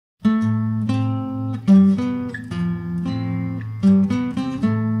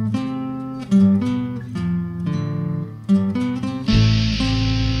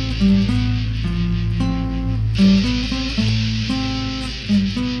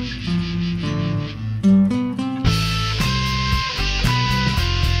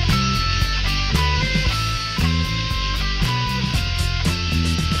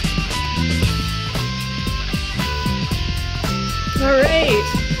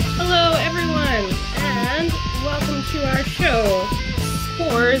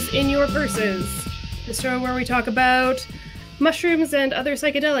Yours in Your Purses, the show where we talk about mushrooms and other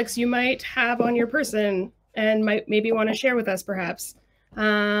psychedelics you might have on your person and might maybe want to share with us, perhaps.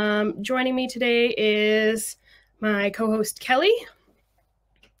 Joining me today is my co-host, Kelly.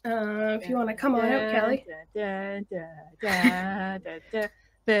 If you want to come on out, Kelly. Did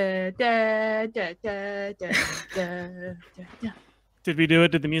we do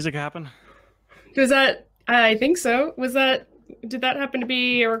it? Did the music happen? Was that, I think so. Did that happen to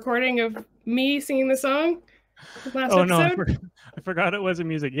be a recording of me singing the song last episode? No, I forgot it wasn't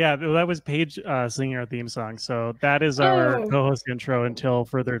music. Yeah, that was Paige singing our theme song. So that is our co-host intro until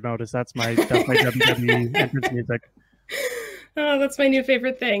further notice. That's my WWE entrance music. Oh, that's my new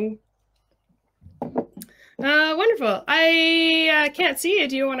favorite thing. Wonderful. I can't see you.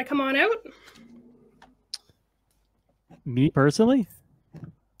 Do you want to come on out? Me personally?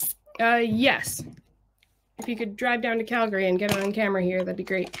 Yes. If you could drive down to Calgary and get it on camera here, that'd be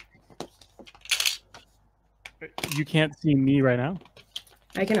great. You can't see me right now?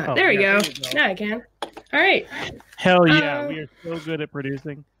 I cannot. Oh, there we go. Now I can. All right. Hell yeah. We are so good at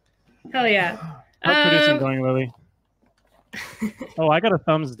producing. Hell yeah. How's producing going, Lily? Oh, I got a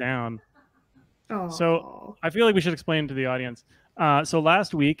thumbs down. Oh. So I feel like we should explain to the audience. So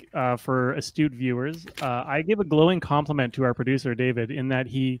last week, for astute viewers, I gave a glowing compliment to our producer, David, in that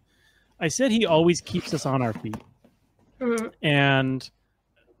I said he always keeps us on our feet. Mm-hmm. And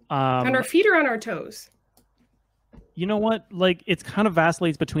on our feet or on our toes? You know what? Like, it's kind of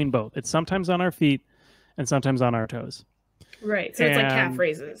vacillates between both. It's sometimes on our feet and sometimes on our toes. Right. So it's like calf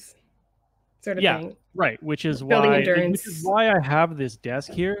raises sort of thing. Right. Which is building endurance. Which is why I have this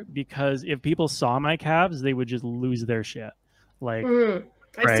desk here, because if people saw my calves, they would just lose their shit. Like,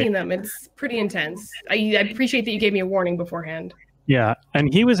 I've seen them. It's pretty intense. I appreciate that you gave me a warning beforehand. Yeah.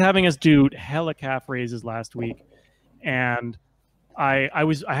 And he was having us do hella calf raises last week. And I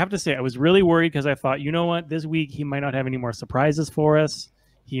have to say, I was really worried because I thought, you know what, this week he might not have any more surprises for us.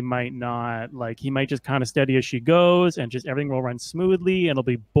 He might not, he might just kind of steady as she goes and just everything will run smoothly and it'll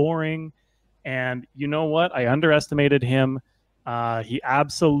be boring. And you know what? I underestimated him. He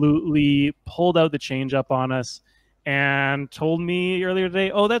absolutely pulled out the change up on us and told me earlier today,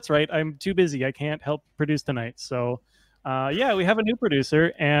 oh, that's right, I'm too busy. I can't help produce tonight. So yeah, we have a new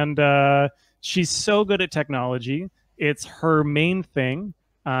producer and she's so good at technology. It's her main thing.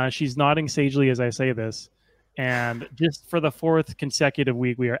 She's nodding sagely as I say this. And just for the 4th consecutive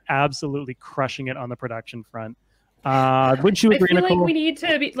week, we are absolutely crushing it on the production front. Wouldn't you agree, Nicole? I feel Nicole? like we need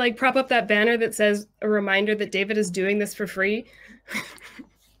to prop up that banner that says a reminder that David is doing this for free.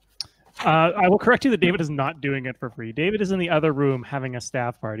 I will correct you that David is not doing it for free. David is in the other room having a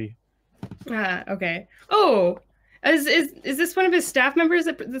staff party. Okay. Oh, is this one of his staff members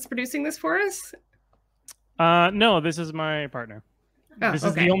that's producing this for us? No, this is my partner. Oh, this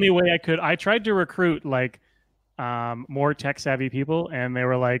is the only way I could. I tried to recruit more tech savvy people, and they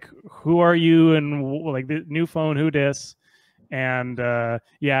were like, "Who are you?" And like, the new phone, who dis? And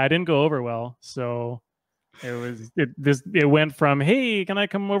yeah, I didn't go over well. So it went from, "Hey, can I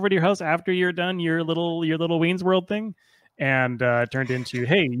come over to your house after you're done your little Wayne's World thing?" And turned into,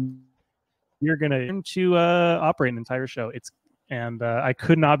 "Hey, you're gonna operate an entire show." I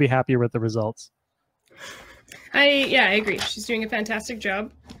could not be happier with the results. I agree. She's doing a fantastic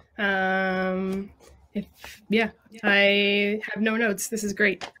job. I have no notes. This is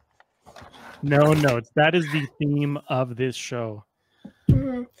great. No notes. That is the theme of this show.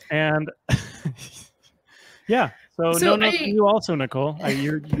 Mm-hmm. And yeah, so no notes for you also, Nicole.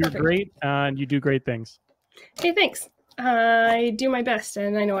 You're great and you do great things. Hey, thanks. I do my best,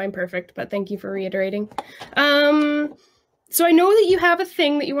 and I know I'm perfect, but thank you for reiterating. So I know that you have a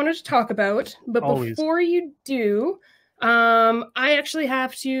thing that you wanted to talk about, but Always. Before you do, I actually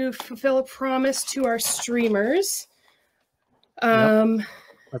have to fulfill a promise to our streamers. Yep.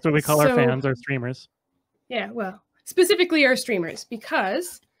 That's what we call our fans, our streamers. Yeah, well, specifically our streamers,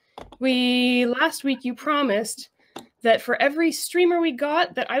 because last week you promised that for every streamer we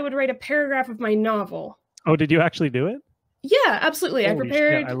got, that I would write a paragraph of my novel. Oh, did you actually do it? Yeah, absolutely. Holy I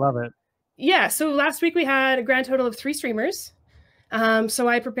prepared. Shit, I love it. Yeah, so last week we had a grand total of 3 streamers. So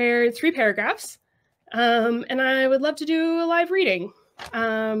I prepared 3 paragraphs. And I would love to do a live reading.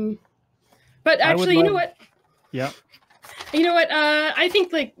 But actually, you know what? Yeah. You know what? I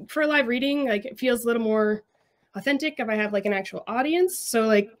think for a live reading, it feels a little more authentic if I have an actual audience. So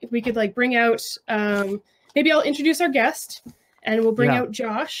if we could bring out, maybe I'll introduce our guest and we'll bring out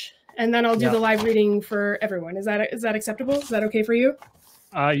Josh, and then I'll do the live reading for everyone. Is that acceptable? Is that okay for you?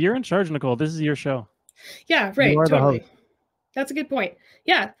 You're in charge, Nicole. This is your show. Yeah, right. You are totally. the host. That's a good point.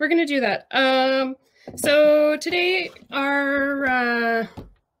 Yeah, we're going to do that. So today our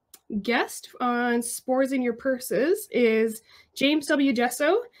guest on Spores in Your Purses is James W.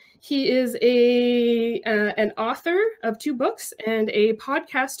 Jesso. He is an author of 2 books and a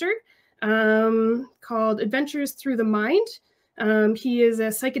podcaster called Adventures Through the Mind. He is a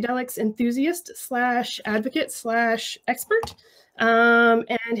psychedelics enthusiast / advocate / expert.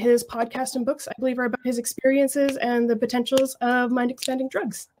 And his podcast and books, I believe, are about his experiences and the potentials of mind-expanding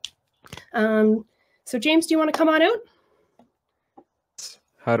drugs. So, James, do you want to come on out?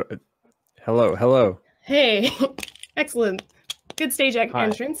 Hello. Hey, excellent. Good stage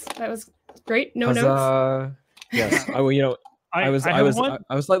entrance. That was great. No notes. Yes. I was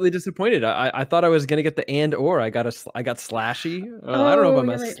slightly disappointed. I thought I was gonna get the and or. I got slashy. I don't know if I'm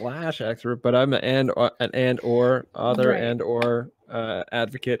a slash expert, but I'm an and or author and or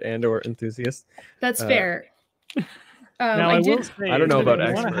advocate and or enthusiast. That's fair. Now I will say, I don't know about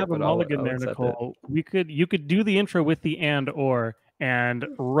expert. I want to have a mulligan there, Nicole. You could do the intro with the and or, and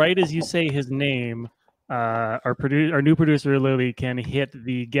right as you say his name, our new producer Lily can hit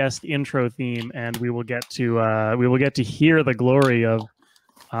the guest intro theme, and we will get to hear the glory of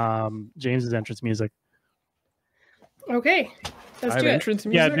James's entrance music. Okay, let's do it. Entrance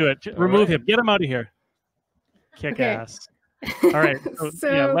music? Yeah, do it. Remove him. Get him out of here. Kick ass. All right.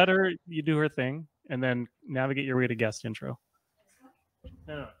 So, yeah, let her do her thing, and then navigate your way to guest intro.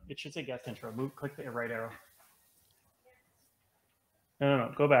 No, it should say guest intro. Click the right arrow.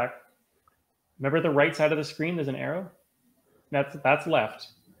 No. Go back. Remember the right side of the screen, there's an arrow? That's left.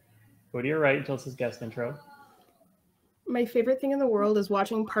 Go to your right until it says guest intro. My favorite thing in the world is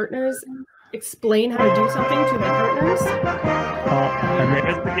watching partners explain how to do something to their partners. And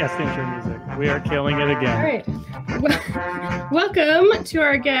there's the guest intro music. We are killing it again. All right. Welcome to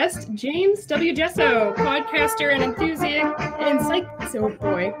our guest, James W. Jesso, podcaster and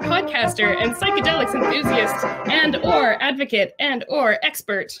psychedelics enthusiast and or advocate and or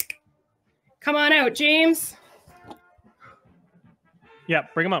expert. Come on out, James. Yeah,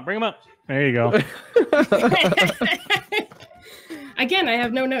 bring him up. There you go. Again, I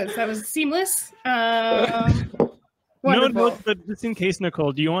have no notes. That was seamless. No notes, but just in case,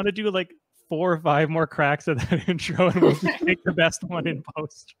 Nicole, do you want to do like 4 or 5 more cracks at that intro, and we'll just take the best one in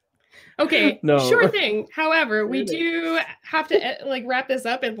post? Okay, sure thing. However, we do have to wrap this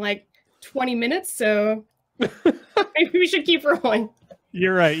up in like 20 minutes, so maybe we should keep rolling.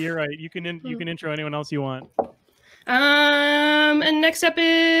 You're right. You can intro anyone else you want. And next up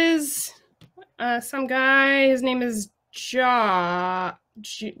is some guy. His name is Josh.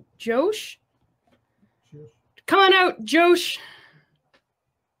 Come on out, Josh.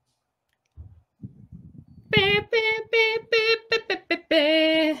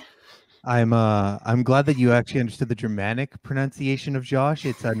 I'm glad that you actually understood the Germanic pronunciation of Josh.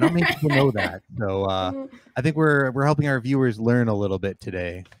 It's not many people know that, so I think we're helping our viewers learn a little bit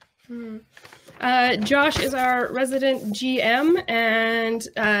today. Josh is our resident GM and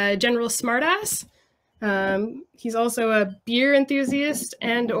general smartass. He's also a beer enthusiast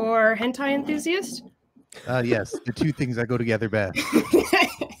and or hentai enthusiast. Yes, the 2 things that go together best.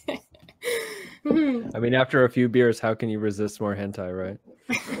 I mean, after a few beers, how can you resist more hentai, right?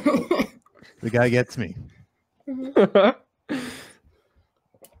 The guy gets me. You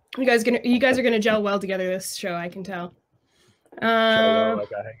guys are gonna gel well together this show, I can tell. Gel well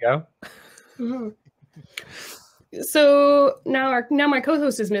like a hangout. So now my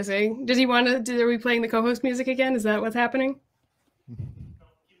co-host is missing. Does he want to? Are we playing the co-host music again? Is that what's happening?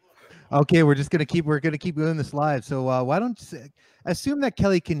 Okay, we're gonna keep doing this live. So why don't you assume that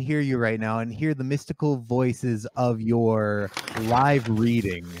Kelly can hear you right now and hear the mystical voices of your live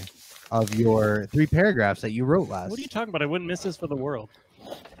reading of your 3 paragraphs that you wrote last. What are you talking about? I wouldn't miss this for the world.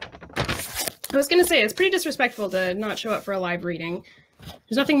 I was going to say, it's pretty disrespectful to not show up for a live reading.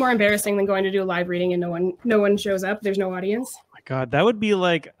 There's nothing more embarrassing than going to do a live reading and no one shows up. There's no audience. Oh my God, that would be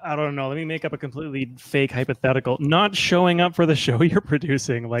like, I don't know. Let me make up a completely fake hypothetical. Not showing up for the show you're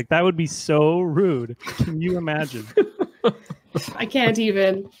producing. Like, that would be so rude. Can you imagine? I can't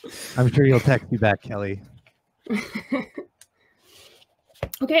even. I'm sure you'll text me back, Kelly.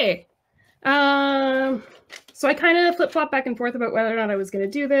 Okay. So I kind of flip-flopped back and forth about whether or not I was going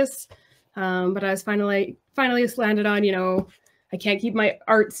to do this. But I was finally landed on, I can't keep my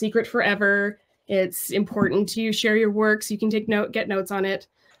art secret forever. It's important to share your work so you can get notes on it.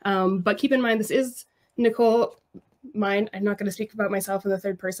 But keep in mind, this is Nicole. I'm not going to speak about myself in the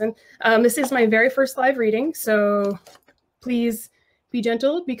third person. This is my very first live reading, so please be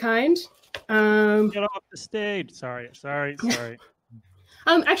gentle, be kind. Get off the stage. Sorry.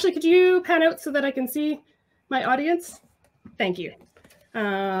 Actually, could you pan out so that I can see my audience? Thank you.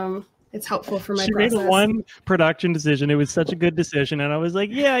 It's helpful for my She process. made one production decision. It was such a good decision. And I was like,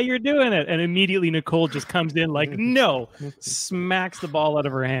 yeah, you're doing it. And immediately Nicole just comes in like, no, smacks the ball out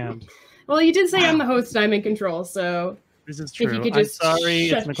of her hand. Well, you did say I'm the host and I'm in control. So this is true. If you could just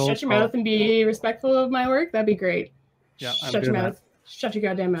shut your mouth and be respectful of my work, that'd be great. Yeah, shut your mouth. Shut your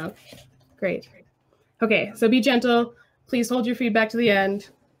goddamn mouth. Great. Okay, so be gentle. Please hold your feedback to the end.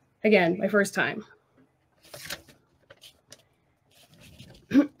 Again, my first time.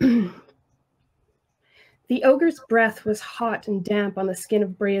 The ogre's breath was hot and damp on the skin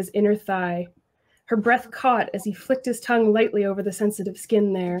of Brea's inner thigh. Her breath caught as he flicked his tongue lightly over the sensitive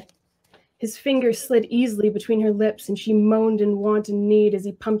skin there. His fingers slid easily between her lips, and she moaned in wanton need as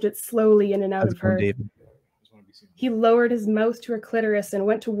he pumped it slowly in and out of her. David. He lowered his mouth to her clitoris and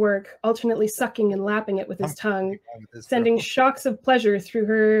went to work, alternately sucking and lapping it with his tongue, sending shocks of pleasure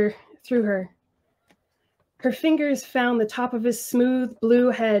through her. Her fingers found the top of his smooth blue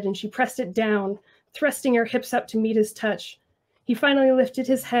head, and she pressed it down, thrusting her hips up to meet his touch. He finally lifted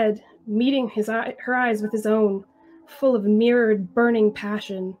his head, meeting her eyes with his own, full of mirrored, burning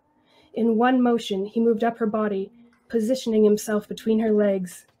passion. In one motion, he moved up her body, positioning himself between her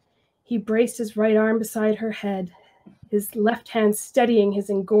legs. He braced his right arm beside her head, his left hand steadying his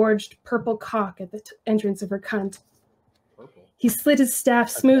engorged purple cock at the entrance of her cunt. He slid his staff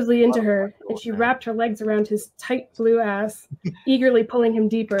smoothly into her, and she wrapped her legs around his tight blue ass, eagerly pulling him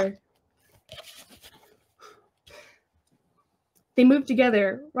deeper. They moved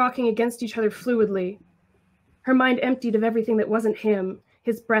together, rocking against each other fluidly. Her mind emptied of everything that wasn't him,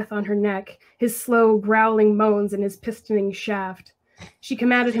 his breath on her neck, his slow, growling moans, and his pistoning shaft. She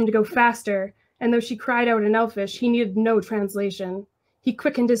commanded him to go faster, and though she cried out in Elfish, he needed no translation. He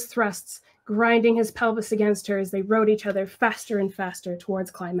quickened his thrusts, grinding his pelvis against her as they rode each other faster and faster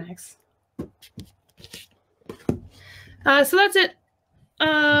towards climax. So that's it.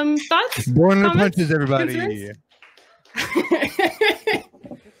 Thoughts? Born in the punches, everybody.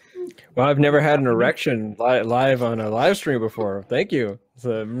 Well, I've never had an erection live on a live stream before. Thank you. It's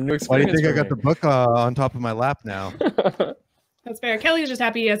a new experience. Why do you think I got the book on top of my lap now? That's fair. Kelly's just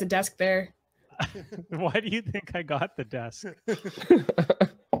happy he has a desk there. Why do you think I got the desk?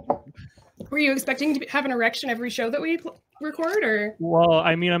 Were you expecting to have an erection every show that we record, or? Well,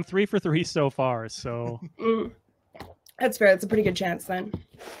 I mean, I'm 3 for 3 so far, so. That's fair. That's a pretty good chance then.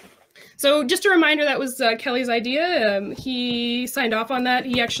 So just a reminder, that was Kelly's idea. He signed off on that.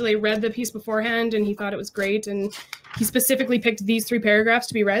 He actually read the piece beforehand, and he thought it was great. And he specifically picked these 3 paragraphs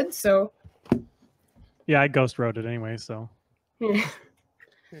to be read. So. Yeah, I ghost wrote it anyway. So.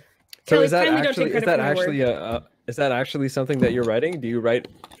 So is that actually something that you're writing? Do you write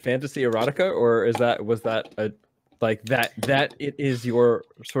fantasy erotica, or was that it is your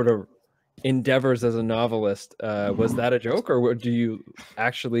sort of endeavors as a novelist? Was that a joke, or do you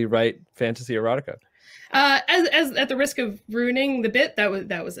actually write fantasy erotica? As at the risk of ruining the bit, that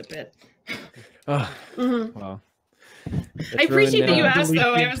was a bit. Wow. I appreciate that you asked,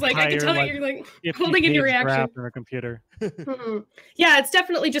 though. I was like, I can tell that you're like holding in your reaction. On a computer. Yeah, it's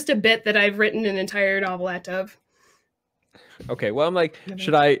definitely just a bit that I've written an entire novelette of. Okay, well, I'm like,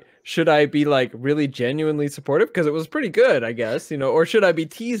 should I be like really genuinely supportive because it was pretty good, I guess, or should I be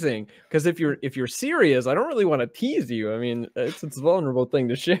teasing? Because if you're serious, I don't really want to tease you. I mean, it's a vulnerable thing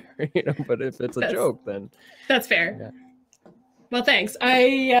to share, But if it's a joke, then that's fair. Yeah. Well, thanks.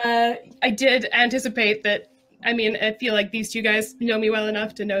 I did anticipate that. I mean, I feel like these 2 guys know me well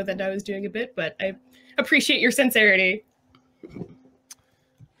enough to know that I was doing a bit, but I appreciate your sincerity.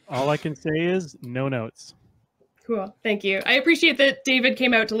 All I can say is no notes. Cool. Thank you. I appreciate that David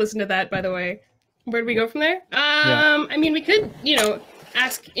came out to listen to that, by the way. Where do we go from there? Yeah. I mean, we could,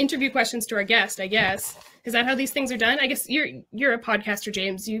 ask interview questions to our guest, I guess. Is that how these things are done? I guess you're a podcaster,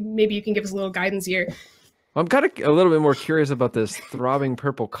 James. Maybe you can give us a little guidance here. Well, I'm kind of a little bit more curious about this throbbing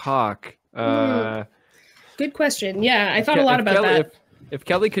purple cock. Good question. Yeah, I thought a lot about that. If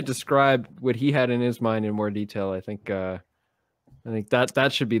Kelly could describe what he had in his mind in more detail, I think that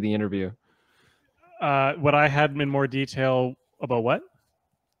should be the interview. What I had in more detail about what?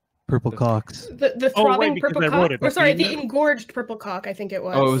 Purple cocks. The throbbing purple cock. Or sorry, the engorged purple cock, I think it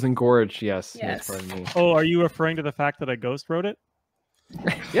was. Oh, it was engorged, yes. Yes. Oh, are you referring to the fact that I ghost wrote it?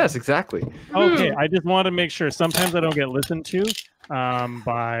 Yes, exactly. Okay, I just want to make sure. Sometimes I don't get listened to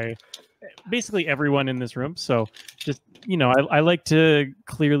by basically everyone in this room. So just, I like to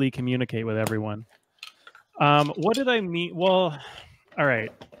clearly communicate with everyone. What did I mean? Well, all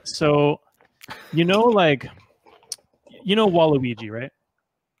right. So, Waluigi, right?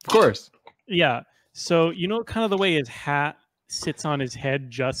 Of course. Yeah. So, kind of the way his hat sits on his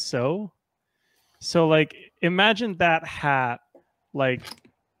head just so. So, imagine that hat, like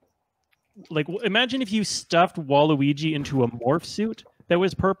imagine if you stuffed Waluigi into a morph suit that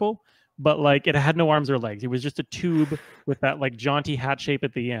was purple, but like it had no arms or legs. It was just a tube with that like jaunty hat shape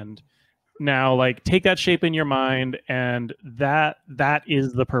at the end. Now, like, take that shape in your mind, and that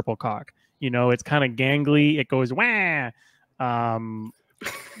is the purple cock. You know, it's kind of gangly. It goes wah.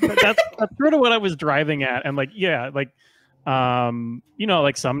 But that's sort of what I was driving at. And like, yeah, like, you know,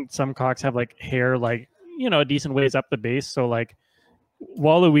 like some cocks have like hair, like, you know, a decent ways up the base. So like,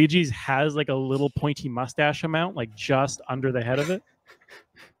 Waluigi's has like a little pointy mustache amount, like just under the head of it.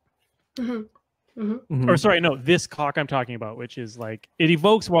 Mm-hmm. Mm-hmm. Mm-hmm. Or sorry, no, this cock I'm talking about, which is like, it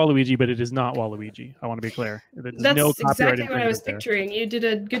evokes Waluigi, but it is not Waluigi. I want to be clear. That's no exactly what I was picturing. You did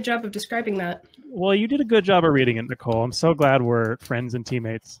a good job of describing that. Well, you did a good job of reading it, Nicole. I'm so glad we're friends and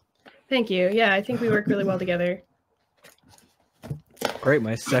teammates. Thank you. Yeah, I think we work really well together. Great,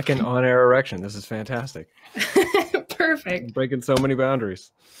 my second on-air erection. This is fantastic. Perfect. I'm breaking so many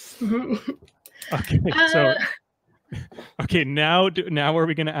boundaries. Mm-hmm. Okay, so... Okay, now are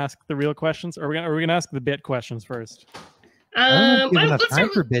we going to ask the real questions, or are we going to ask the bit questions first? I don't have enough time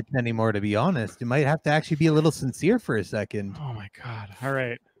for bits anymore, to be honest. You might have to actually be a little sincere for a second. Oh my god! All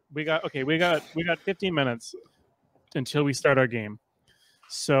right, we got 15 minutes until we start our game.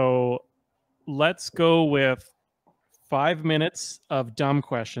 So let's go with 5 minutes of dumb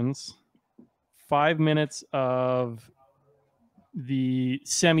questions, 5 minutes of the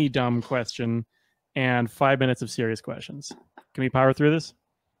semi-dumb question, and 5 minutes of serious questions. Can we power through this?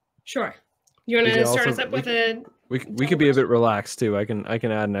 Sure. You want to start us up with a... We could be a bit relaxed too. I can add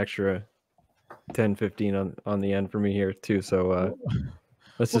an extra 10, 15 on the end for me here too. So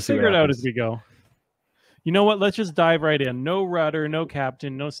let's just figure it out as we go. You know what? Let's just dive right in. No rudder, no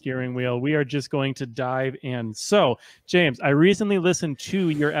captain, no steering wheel. We are just going to dive in. So, James, I recently listened to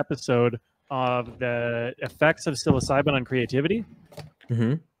your episode of the effects of psilocybin on creativity.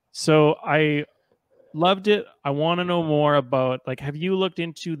 Mm-hmm. So I loved it. I want to know more about, like, have you looked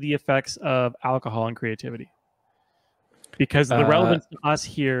into the effects of alcohol on creativity? Because the relevance to us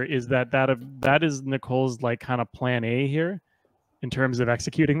here is that is Nicole's like kind of plan A here in terms of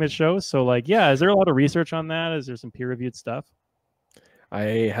executing this show. So like, yeah, is there a lot of research on that? Is there some peer-reviewed stuff?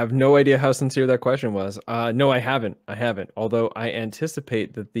 I have no idea how sincere that question was. No, I haven't. Although I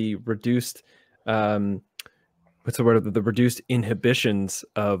anticipate that the reduced the reduced inhibitions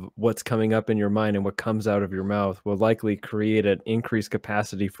of what's coming up in your mind and what comes out of your mouth will likely create an increased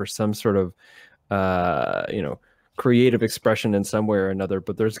capacity for some sort of creative expression in some way or another,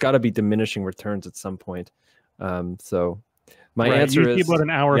 but there's got to be diminishing returns at some point. So my answer is about an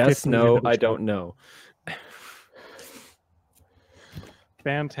hour. Yes, no, I don't know.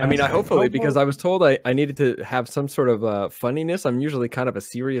 Fantastic. I mean, hopefully, because I was told I needed to have some sort of funniness. I'm usually kind of a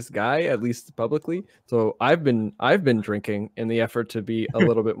serious guy, at least publicly. So I've been drinking in the effort to be a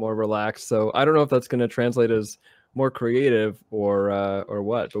little bit more relaxed. So I don't know if that's going to translate as more creative or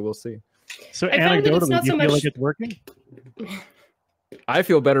what, but we'll see. So anecdotally, do you feel like it's working? I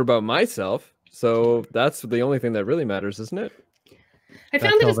feel better about myself. So that's the only thing that really matters, isn't it? I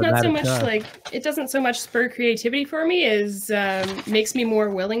found that it's not so much like, it doesn't so much spur creativity for me as makes me more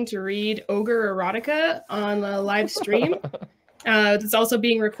willing to read ogre erotica on a live stream. It's also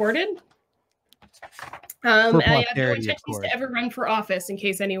being recorded. And I have no intentions to ever run for office in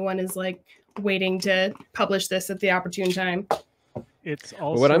case anyone is like waiting to publish this at the opportune time. It's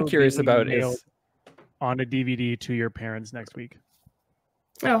also what I'm curious about is on a DVD to your parents next week.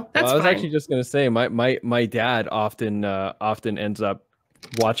 Oh, that's I was fine. actually just going to say my dad often ends up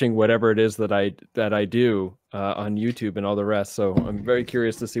watching whatever it is that I do on YouTube and all the rest. So I'm very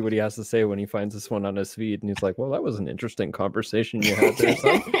curious to see what he has to say when he finds this one on his feed, and he's like, "Well, that was an interesting conversation you had there,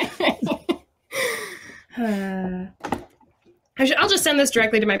 son." I'll just send this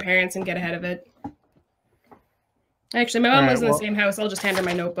directly to my parents and get ahead of it. Actually, my mom lives in the same house. I'll just hand her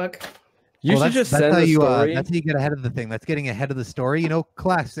my notebook. You should just send the story. That's how you get ahead of the thing. That's getting ahead of the story. You know,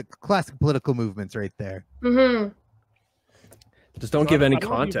 classic political movements right there. Mm-hmm. Just don't give any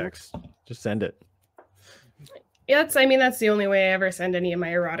context. Just send it. Yeah, that's the only way I ever send any of my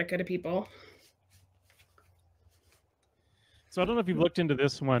erotica to people. So I don't know if you've looked into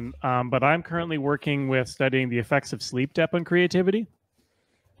this one, but I'm currently working with studying the effects of sleep dep on creativity.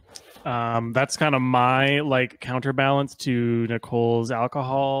 That's kind of my like counterbalance to Nicole's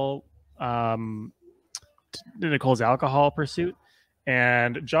alcohol pursuit.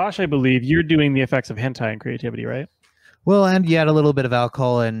 And Josh, I believe you're doing the effects of hentai and creativity, right? Well, and you add a little bit of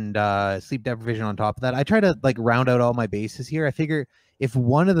alcohol and sleep deprivation on top of that. I try to like round out all my bases here. I figure if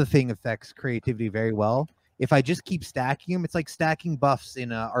one of the thing affects creativity very well, if I just keep stacking them, it's like stacking buffs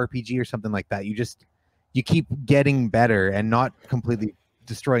in a RPG or something like that. You you keep getting better and not completely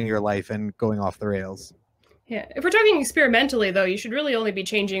destroying your life and going off the rails. Yeah, if we're talking experimentally, though, you should really only be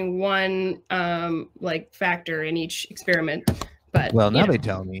changing one like factor in each experiment. But well, now they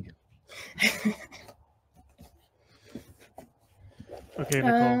tell me. Okay,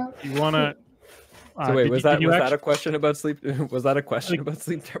 Nicole, you want to? So wait, was that a question about sleep? Was that a question about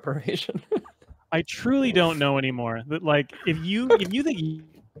sleep deprivation? I truly don't know anymore. But like, if you think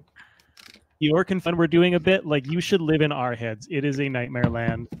you're confined, we're doing a bit, like, you should live in our heads. It is a nightmare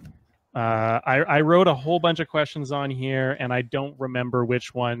land. I wrote a whole bunch of questions on here, and I don't remember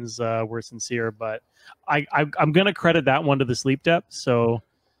which ones were sincere, but I'm going to credit that one to the sleep depth. So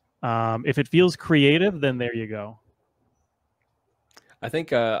if it feels creative, then there you go. I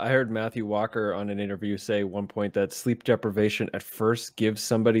think I heard Matthew Walker on an interview say at one point that sleep deprivation at first gives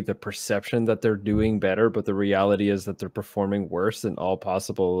somebody the perception that they're doing better, but the reality is that they're performing worse in all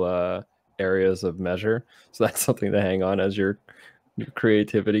possible areas of measure. So that's something to hang on as your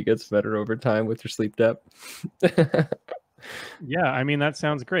creativity gets better over time with your sleep depth. Yeah, I mean, that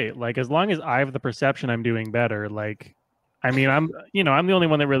sounds great. Like, as long as I have the perception I'm doing better, like, I mean, I'm the only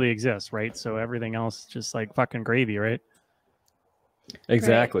one that really exists, right? So everything else just like fucking gravy, right?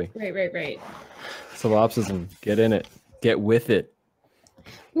 Exactly. Right. Solipsism. Get in it. Get with it.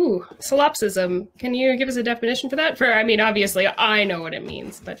 Ooh, solipsism. Can you give us a definition for that? I mean, obviously, I know what it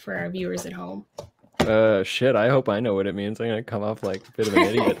means, but for our viewers at home. Shit, I hope I know what it means. I'm going to come off like a bit of an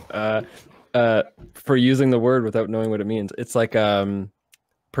idiot. For using the word without knowing what it means. It's like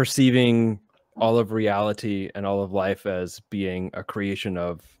perceiving all of reality and all of life as being a creation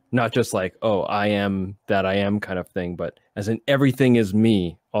of not just like, oh, I am that I am kind of thing, but as in everything is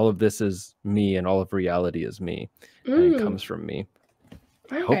me. All of this is me, and all of reality is me. And it comes from me.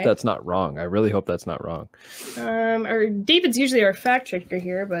 I hope that's not wrong. I really hope that's not wrong. Or David's usually our fact checker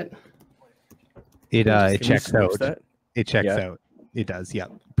here, but it checks out. It checks out. It does. Yeah,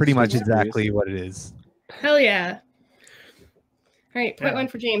 pretty much exactly what it is. Hell yeah! All right, point one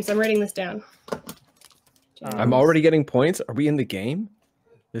for James. I'm writing this down. I'm already getting points. Are we in the game?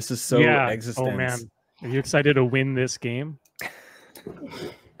 This is so existence. Oh man, are you excited to win this game?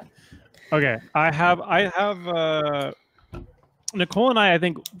 Okay, I have Nicole and I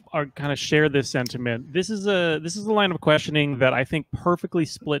think are kind of share this sentiment. This is a line of questioning that I think perfectly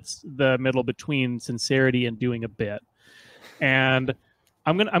splits the middle between sincerity and doing a bit. And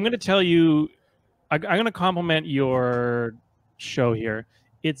I'm gonna tell you, I'm gonna compliment your show here.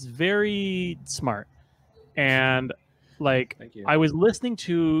 It's very smart, and like, I was listening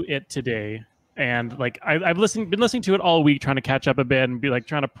to it today, and like I've been listening to it all week, trying to catch up a bit and be like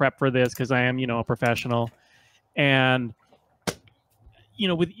trying to prep for this because I am, a professional. And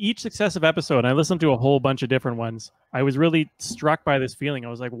with each successive episode, I listened to a whole bunch of different ones. I was really struck by this feeling. I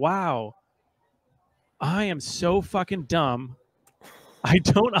was like, wow, I am so fucking dumb. I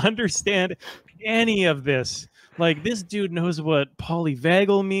don't understand any of this. Like, this dude knows what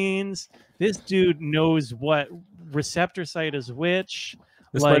polyvagal means. This dude knows what receptor site is which.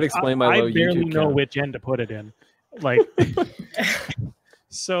 This might explain my low YouTube count. I barely know which end to put it in. Like,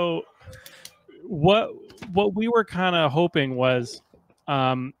 so what we were kind of hoping was,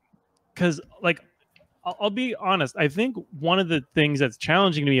 because like, I'll be honest, I think one of the things that's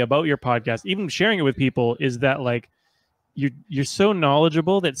challenging to me about your podcast, even sharing it with people, is that like you're so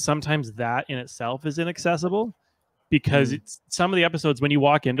knowledgeable that sometimes that in itself is inaccessible. Because it's some of the episodes when you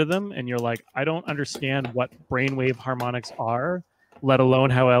walk into them and you're like, I don't understand what brainwave harmonics are, let alone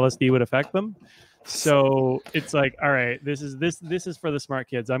how LSD would affect them. So it's like, all right, this is for the smart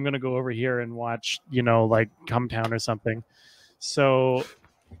kids. I'm gonna go over here and watch, like Cumtown or something. So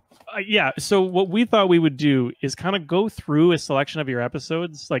so what we thought we would do is kind of go through a selection of your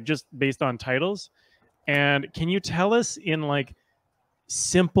episodes, like just based on titles. And can you tell us in like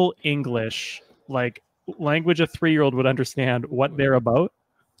simple English, like language a 3-year-old would understand, what they're about?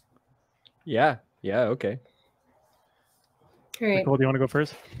 Yeah, okay. All right. Nicole, do you want to go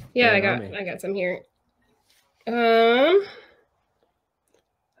first? Yeah, I got some here.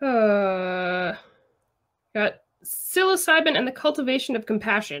 Got psilocybin and the cultivation of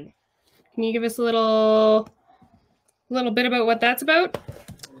compassion. Can you give us a little bit about what that's about?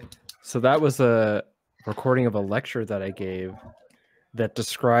 So that was a recording of a lecture that I gave that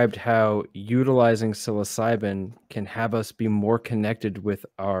described how utilizing psilocybin can have us be more connected with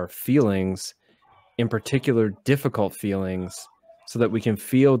our feelings, in particular difficult feelings, so that we can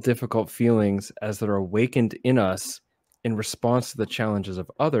feel difficult feelings as they're awakened in us in response to the challenges of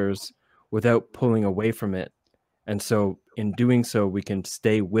others without pulling away from it. And so in doing so, we can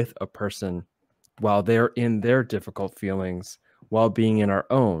stay with a person while they're in their difficult feelings while being in our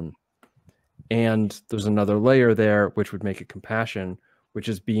own. And there's another layer there, which would make it compassion, which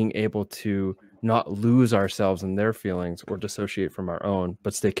is being able to not lose ourselves in their feelings or dissociate from our own,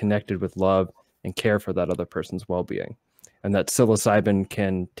 but stay connected with love and care for that other person's well-being. And that psilocybin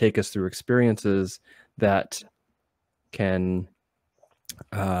can take us through experiences that can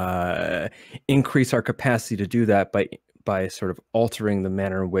increase our capacity to do that by sort of altering the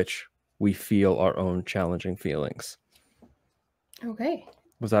manner in which we feel our own challenging feelings. Okay.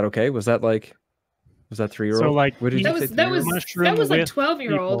 Was that okay? Was that 3-year-old? So like, what did that you was say, that was mushroom that was like with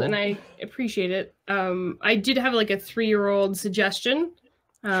 12-year-old, people. and I appreciate it. I did have like a 3-year-old suggestion.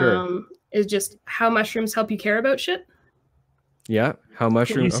 Sure. Is just how mushrooms help you care about shit. Yeah, how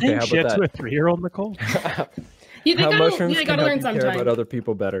mushrooms. Okay, how shit about to a that? 3-year-old, Nicole? How mushrooms can help you care about other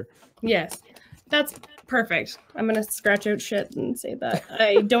people better. Yes, that's perfect. I'm gonna scratch out shit and say that.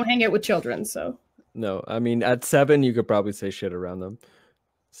 I don't hang out with children, so. No, I mean at 7 you could probably say shit around them.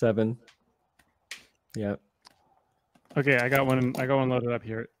 7. Yeah. Okay, I got one loaded up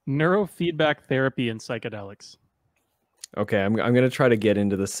here. Neurofeedback therapy and psychedelics. Okay, I'm gonna try to get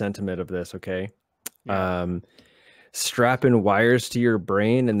into the sentiment of this. Okay. Yeah. Strapping wires to your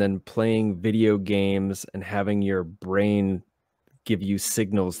brain and then playing video games and having your brain give you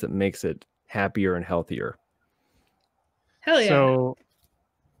signals that makes it happier and healthier. Hell yeah. So,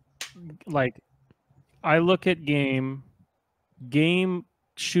 like, I look at game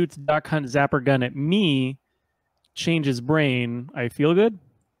shoots duck hunt zapper gun at me, changes brain. I feel good.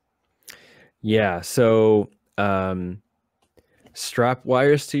 Yeah. So, strap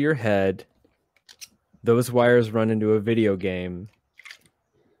wires to your head. Those wires run into a video game.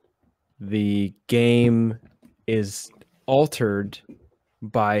 The game is altered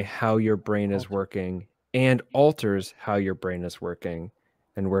by how your brain is working and alters how your brain is working.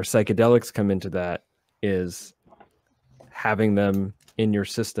 And where psychedelics come into that is having them in your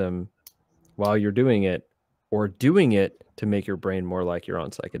system while you're doing it, or doing it to make your brain more like you're on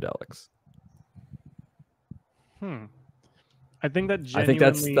psychedelics. I think that I think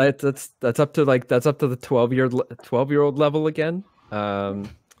that's up to the 12-year-old level again.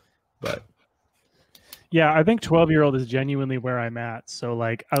 But yeah, I think 12-year-old is genuinely where I'm at. So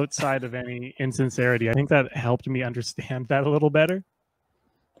like outside of any insincerity, I think that helped me understand that a little better.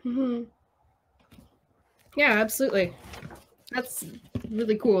 Mm-hmm. Yeah, absolutely. That's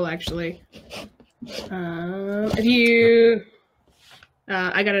really cool, actually. If you,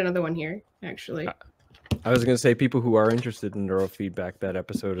 I got another one here, actually. I was going to say, people who are interested in neurofeedback, that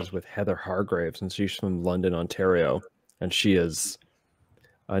episode is with Heather Hargraves, and she's from London, Ontario, and she is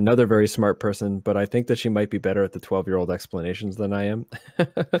another very smart person, but I think that she might be better at the 12-year-old explanations than I am.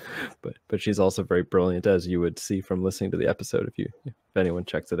 but she's also very brilliant, as you would see from listening to the episode if anyone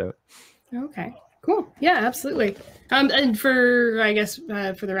checks it out. Okay, cool. Yeah, absolutely. And for, I guess,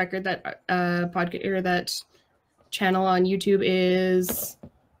 for the record, that podcast or that channel on YouTube is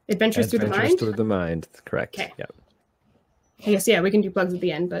Adventures Through the Mind? Adventures Through the Mind, correct. Okay. Yeah. I guess, yeah, we can do plugs at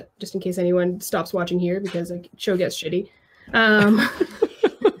the end, but just in case anyone stops watching here because the show gets shitty.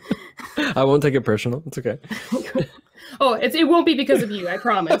 I won't take it personal. It's okay. Oh, it won't be because of you, I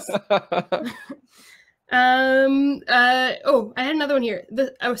promise. I had another one here.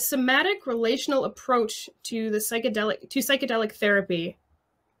 A somatic relational approach to psychedelic therapy.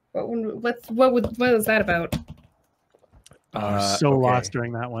 What is that about? Lost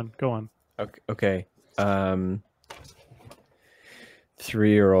during that one. Go on. Okay.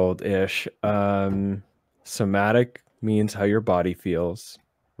 3-year-old-ish. Somatic means how your body feels.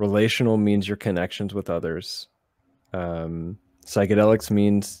 Relational means your connections with others. Psychedelics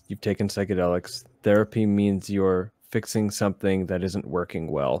means you've taken psychedelics. Therapy means you're fixing something that isn't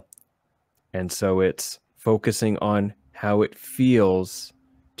working well. And so it's focusing on how it feels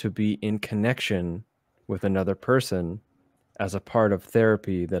to be in connection with another person as a part of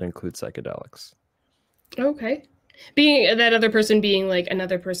therapy that includes psychedelics. Okay. Being that other person being like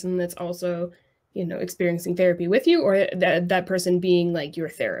another person that's also, experiencing therapy with you, or that person being like your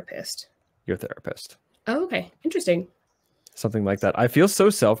therapist? Your therapist. Oh, okay. Interesting. Something like that. I feel so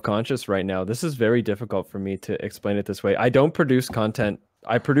self-conscious right now. This is very difficult for me to explain it this way. I don't produce content.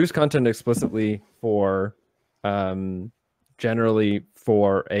 I produce content explicitly for, generally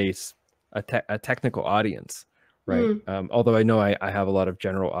for a technical audience, right? Although I know I have a lot of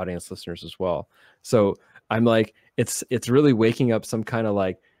general audience listeners as well. So I'm like, it's really waking up some kind of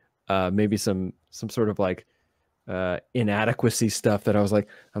like, maybe some sort of like, inadequacy stuff that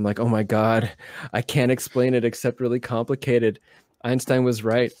I'm like, oh my God, I can't explain it except really complicated. Einstein was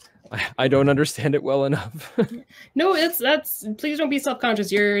right. I don't understand it well enough. No, that's please don't be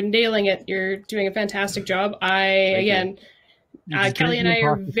self-conscious. You're nailing it. You're doing a fantastic job. Again, Kelly and I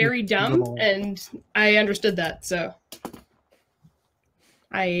are very dumb, and I understood that. So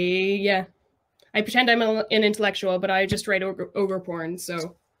I pretend I'm an intellectual, but I just write ogre porn.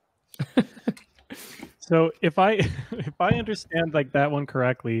 So. So if I understand like that one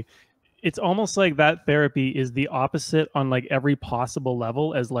correctly, it's almost like that therapy is the opposite on like every possible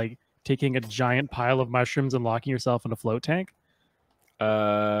level as like taking a giant pile of mushrooms and locking yourself in a float tank.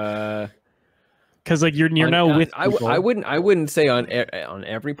 Because like you're now with people. I wouldn't say on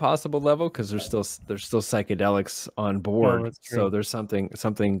every possible level, because there's still psychedelics on board, so there's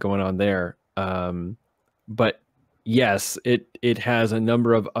something going on there. But yes, it has a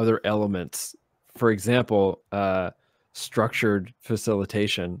number of other elements. For example, structured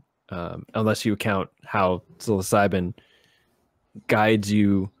facilitation, unless you count how psilocybin guides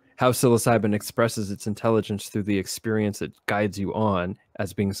you, how psilocybin expresses its intelligence through the experience it guides you on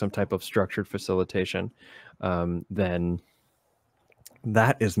as being some type of structured facilitation, then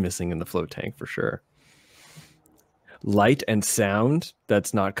that is missing in the float tank for sure. Light and sound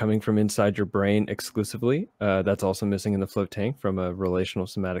that's not coming from inside your brain exclusively, that's also missing in the float tank from a relational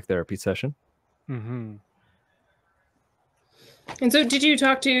somatic therapy session. Mm-hmm. And so did you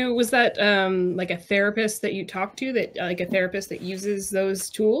talk to, was that like a therapist that you talked to, that like a therapist that uses those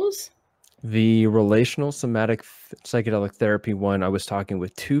tools? The relational somatic psychedelic therapy one, I was talking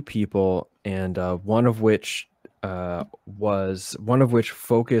with two people, and one of which focused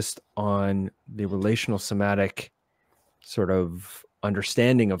on the relational somatic sort of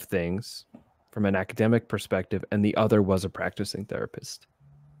understanding of things from an academic perspective, and the other was a practicing therapist.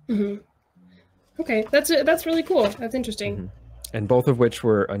 Mm-hmm. Okay, that's really cool. That's interesting. Mm-hmm. And both of which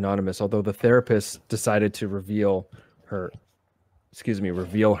were anonymous, although the therapist decided to reveal her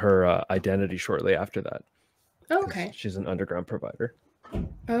identity shortly after that. Oh, okay. She's an underground provider.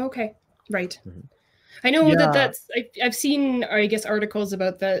 Oh, okay. Right. Mm-hmm. I know that's I've seen, I guess, articles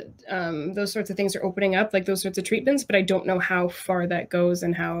about that. Those sorts of things are opening up, like those sorts of treatments, but I don't know how far that goes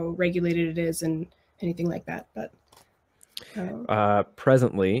and how regulated it is and anything like that. But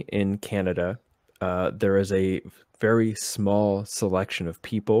presently in Canada, there is a very small selection of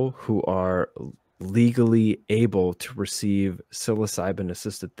people who are legally able to receive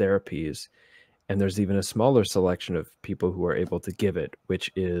psilocybin-assisted therapies, and there's even a smaller selection of people who are able to give it,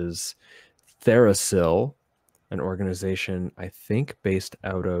 which is TheraPsil, an organization I think based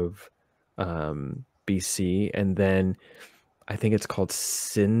out of BC, and then I think it's called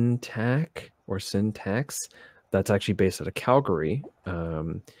Syntax, that's actually based out of Calgary,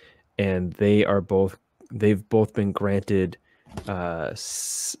 and they've both been granted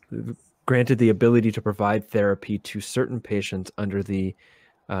the ability to provide therapy to certain patients under the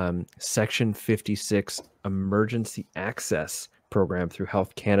Section 56 Emergency Access Program through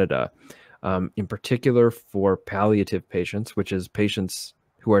Health Canada, in particular for palliative patients, which is patients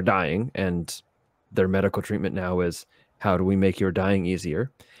who are dying, and their medical treatment now is, how do we make your dying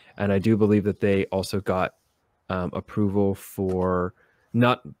easier? And I do believe that they also got approval for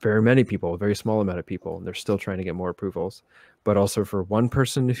not very many people, a very small amount of people, and they're still trying to get more approvals, but also for one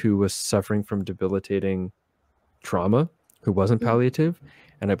person who was suffering from debilitating trauma, who wasn't palliative.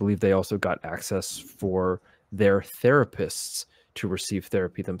 And I believe they also got access for their therapists to receive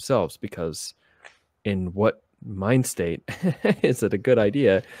therapy themselves, because in what mind state is it a good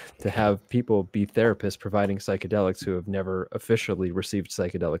idea to have people be therapists providing psychedelics who have never officially received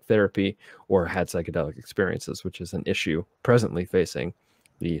psychedelic therapy or had psychedelic experiences, which is an issue presently facing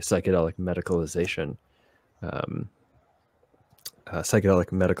the psychedelic medicalization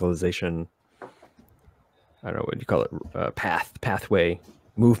I don't know what you call it, pathway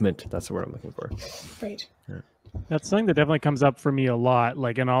movement. That's the word I'm looking for. Right. Yeah. That's something that definitely comes up for me a lot,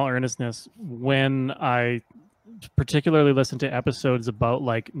 like in all earnestness, when I particularly listen to episodes about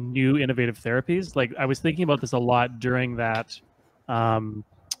like new innovative therapies. Like I was thinking about this a lot during that the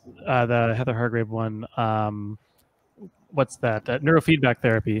Heather Hargrave one. What's that? Neurofeedback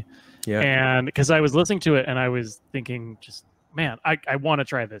therapy. Yeah. And because I was listening to it and I was thinking, just man, I want to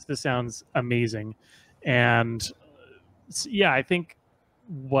try this. This sounds amazing. And yeah, I think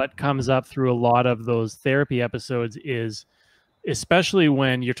what comes up through a lot of those therapy episodes is, especially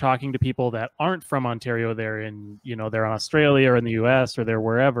when you're talking to people that aren't from Ontario, they're in, they're in Australia or in the US or they're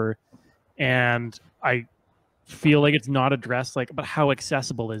wherever. And I feel like it's not addressed, like, but how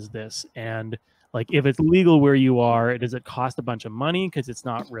accessible is this? And like, if it's legal where you are, does it cost a bunch of money because it's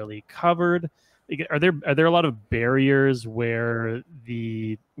not really covered? Are there a lot of barriers where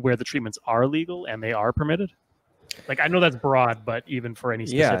the treatments are legal and they are permitted? Like, I know that's broad, but even for any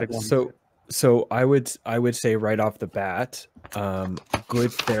specific one. So I would say right off the bat,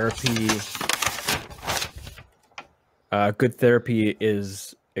 good therapy Good therapy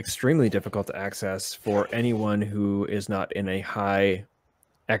is extremely difficult to access for anyone who is not in a high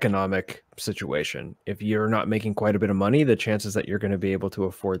economic situation. If you're not making quite a bit of money, the chances that you're going to be able to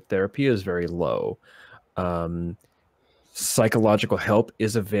afford therapy is very low. Psychological help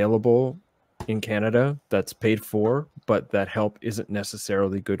is available in Canada that's paid for, but that help isn't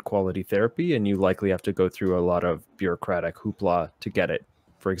necessarily good quality therapy, and you likely have to go through a lot of bureaucratic hoopla to get it.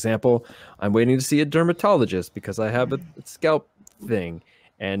 For example, I'm waiting to see a dermatologist because I have a scalp thing,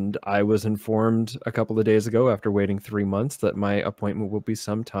 and I was informed a couple of days ago after waiting 3 months that my appointment will be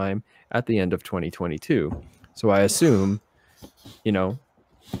sometime at the end of 2022. So I assume, you know,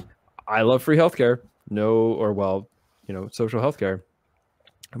 I love free healthcare, social healthcare.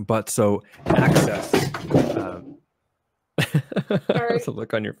 But so access, that's a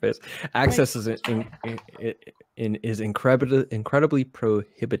look on your face. Access is incredibly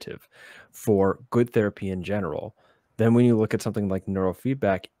prohibitive for good therapy in general. Then when you look at something like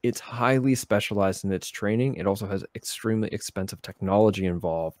neurofeedback, it's highly specialized in its training. It also has extremely expensive technology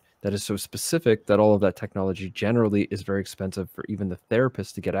involved that is so specific that all of that technology generally is very expensive for even the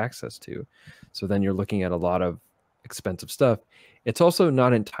therapist to get access to. So then you're looking at a lot of expensive stuff. It's also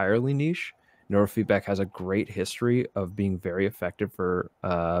not entirely niche. Neurofeedback has a great history of being very effective for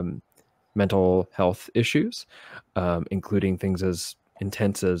mental health issues, including things as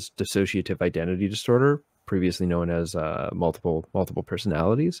intense as dissociative identity disorder, previously known as multiple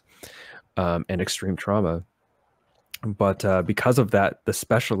personalities, and extreme trauma. But because of that, the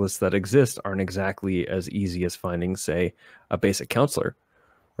specialists that exist aren't exactly as easy as finding, say, a basic counselor,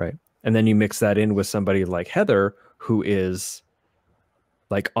 right? And then you mix that in with somebody like Heather, who is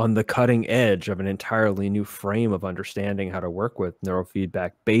like on the cutting edge of an entirely new frame of understanding how to work with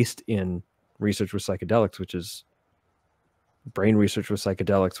neurofeedback based in research with psychedelics, which is brain research with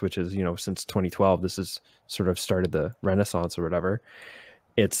psychedelics, which is, since 2012, this has sort of started the renaissance or whatever.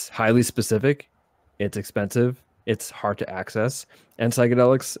 It's highly specific. It's expensive. It's hard to access, and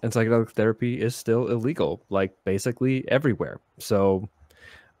psychedelics and psychedelic therapy is still illegal, like basically everywhere. So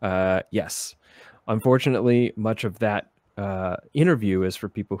yes, unfortunately, much of that interview is for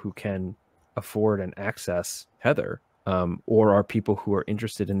people who can afford and access Heather, or are people who are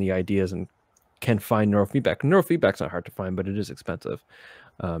interested in the ideas and can find neurofeedback. Neurofeedback's not hard to find, but it is expensive.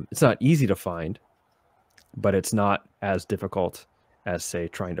 It's not easy to find, but it's not as difficult as, say,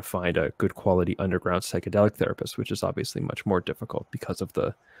 trying to find a good quality underground psychedelic therapist, which is obviously much more difficult because of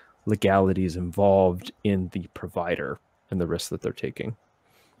the legalities involved in the provider and the risks that they're taking.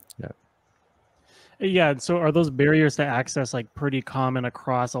 Yeah. So are those barriers to access like pretty common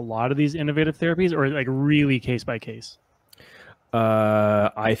across a lot of these innovative therapies, or like really case by case?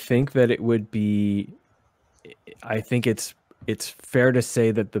 I think that it would be, I think it's fair to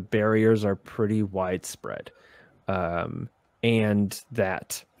say that the barriers are pretty widespread. And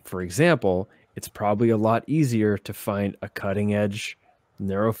that, for example, it's probably a lot easier to find a cutting edge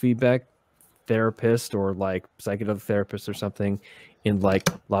neurofeedback therapist or like psychedelic therapist or something in like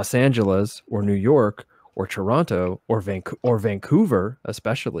Los Angeles or New York or Toronto or Vancouver,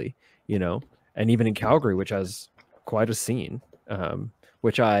 especially, and even in Calgary, which has quite a scene,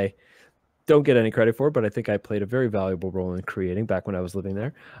 which I don't get any credit for, but I think I played a very valuable role in creating back when I was living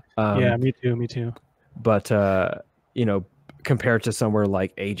there. Yeah, me too. But, compared to somewhere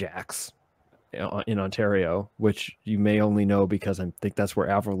like Ajax in Ontario, which you may only know because I think that's where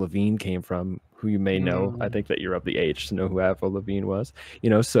Avril Lavigne came from, who you may know. I think that you're of the age to know who Avril Lavigne was,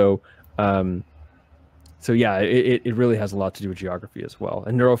 so yeah, it really has a lot to do with geography as well.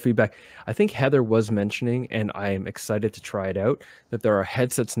 And neurofeedback, I think Heather was mentioning, and I am excited to try it out, that there are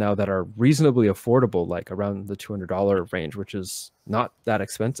headsets now that are reasonably affordable, like around the $200 range, which is not that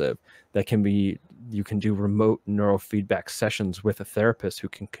expensive, you can do remote neurofeedback sessions with a therapist who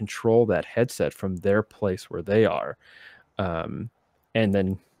can control that headset from their place where they are. And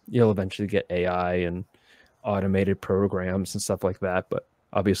then you'll eventually get AI and automated programs and stuff like that. But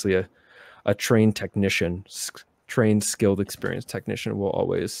obviously a trained technician, skilled, experienced technician will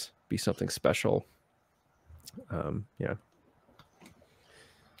always be something special.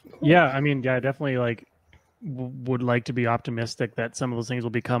 Yeah, I mean, yeah, definitely would like to be optimistic that some of those things will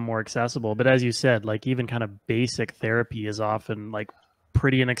become more accessible. But as you said, like even kind of basic therapy is often like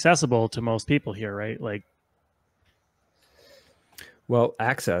pretty inaccessible to most people here, right? Like, well,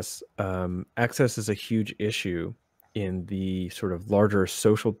 access is a huge issue in the sort of larger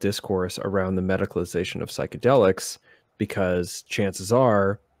social discourse around the medicalization of psychedelics, because chances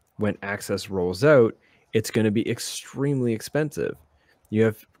are when access rolls out, it's going to be extremely expensive. You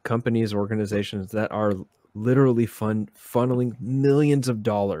have companies, organizations that are literally funneling millions of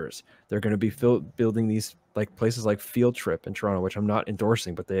dollars. They're going to be building these like places like Field Trip in Toronto, which I'm not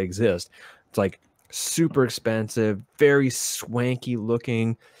endorsing, but they exist. It's like super expensive, very swanky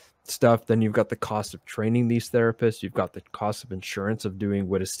looking stuff. Then you've got the cost of training these therapists. You've got the cost of insurance of doing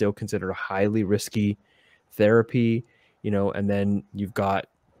what is still considered a highly risky therapy, you know, and then you've got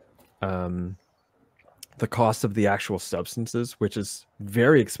the cost of the actual substances, which is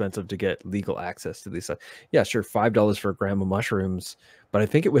very expensive to get legal access to these stuff. Yeah, sure, $5 for a gram of mushrooms, but I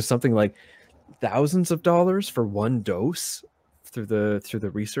think it was something like thousands of dollars for one dose through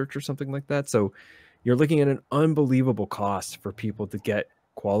the research or something like that. So you're looking at an unbelievable cost for people to get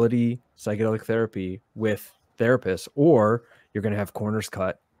quality psychedelic therapy with therapists, or you're going to have corners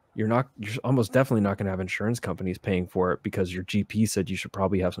cut. You're almost definitely not going to have insurance companies paying for it because your GP said you should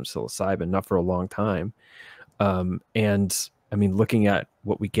probably have some psilocybin, not for a long time. And I mean, looking at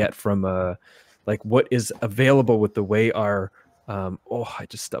what we get from like what is available with the way our I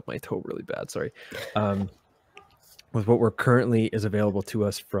just stubbed my toe really bad. Sorry. With what we're currently is available to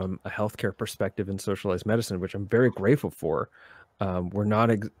us from a healthcare perspective in socialized medicine, which I'm very grateful for. We're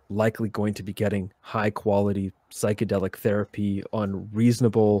not likely going to be getting high quality psychedelic therapy on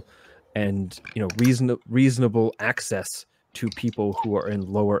reasonable and, you know, reasonable access to people who are in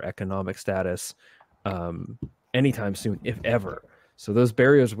lower economic status anytime soon, if ever. So those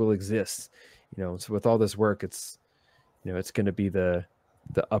barriers will exist, you know. So with all this work, it's, you know, it's going to be the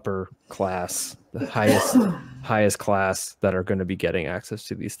upper class, the highest class that are going to be getting access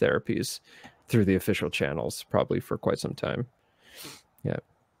to these therapies through the official channels, probably for quite some time.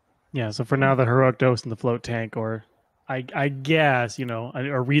 Yeah. So for now, the heroic dose in the float tank, or I guess, you know,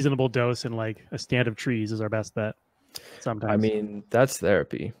 a reasonable dose in like a stand of trees is our best bet. Sometimes. I mean, that's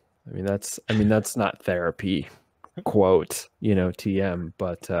therapy. I mean, that's not therapy, quote, you know, TM.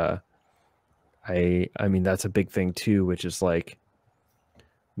 But I mean, that's a big thing too, which is like,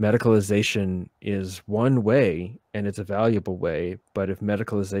 medicalization is one way and it's a valuable way, but if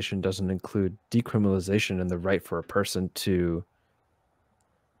medicalization doesn't include decriminalization and the right for a person to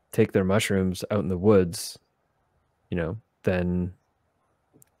take their mushrooms out in the woods, you know, then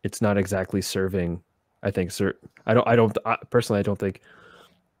it's not exactly serving, I think, personally, I don't think,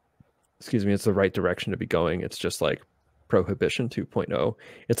 excuse me, it's the right direction to be going. It's just like prohibition 2.0.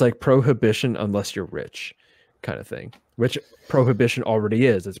 It's like prohibition unless you're rich kind of thing, which prohibition already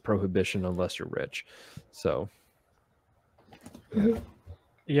is. It's prohibition unless you're rich. So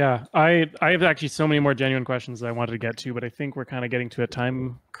yeah, I have actually so many more genuine questions that I wanted to get to, but I think we're kind of getting to a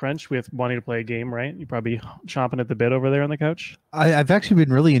time crunch with wanting to play a game, right? You're probably chomping at the bit over there on the couch. I've actually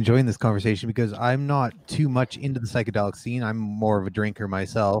been really enjoying this conversation because I'm not too much into the psychedelic scene. I'm more of a drinker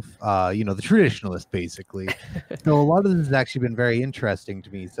myself, you know, the traditionalist basically. So a lot of this has actually been very interesting to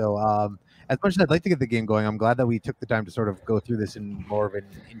me. So as much as I'd like to get the game going, I'm glad that we took the time to sort of go through this in more of an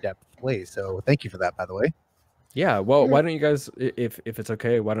in-depth way. So thank you for that, by the way. Yeah, well, why don't you guys, if it's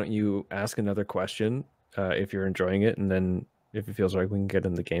okay, why don't you ask another question if you're enjoying it, and then if it feels right, we can get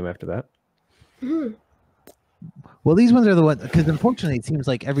in the game after that. Well, these ones are the ones, because unfortunately it seems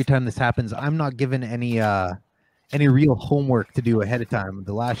like every time this happens, I'm not given any real homework to do ahead of time.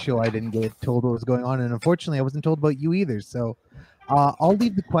 The last show I didn't get told what was going on, and unfortunately I wasn't told about you either. So I'll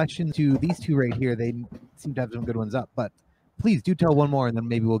leave the question to these two right here. They seem to have some good ones up, but please do tell one more, and then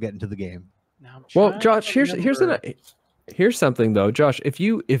maybe we'll get into the game. Well, Josh, here's something though, Josh. If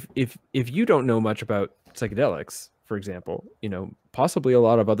you don't know much about psychedelics, for example, you know, possibly a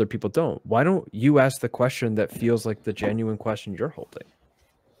lot of other people don't. Why don't you ask the question that feels like the genuine question you're holding?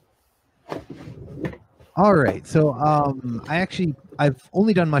 All right. So I've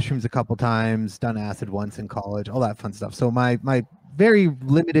only done mushrooms a couple times, done acid once in college, all that fun stuff. So my very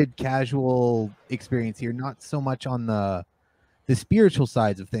limited casual experience here, not so much on the spiritual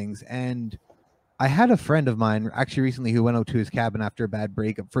sides of things. And I had a friend of mine actually recently who went out to his cabin after a bad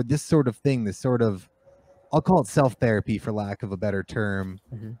breakup for this sort of thing, this sort of, I'll call it self-therapy for lack of a better term,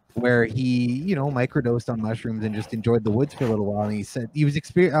 where he, you know, microdosed on mushrooms and just enjoyed the woods for a little while. And he said he was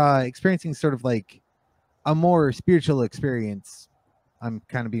experiencing sort of like a more spiritual experience. I'm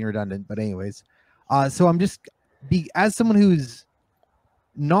kind of being redundant, but anyways. So I'm just, as someone who's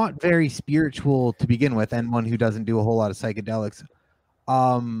not very spiritual to begin with and one who doesn't do a whole lot of psychedelics,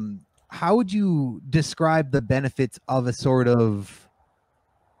 how would you describe the benefits of a sort of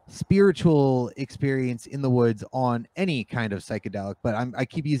spiritual experience in the woods on any kind of psychedelic? But I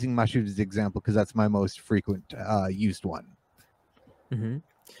keep using mushrooms as an example because that's my most frequent used one.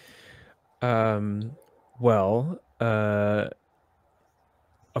 Well, of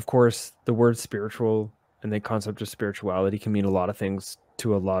course, the word spiritual and the concept of spirituality can mean a lot of things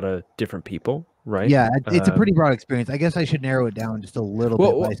to a lot of different people. right? Yeah, it's a pretty broad experience. I guess I should narrow it down just a little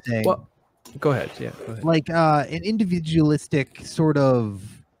bit by saying, go ahead. Yeah, go ahead. Like an individualistic sort of,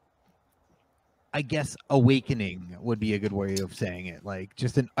 I guess, awakening would be a good way of saying it. Like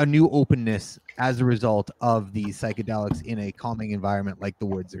just a new openness as a result of these psychedelics in a calming environment like the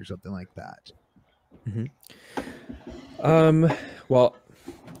woods or something like that. Well,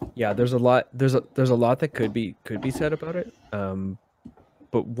 yeah, there's a lot that could be said about it.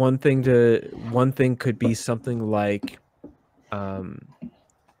 But one thing could be something like,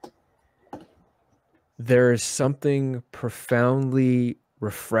 there is something profoundly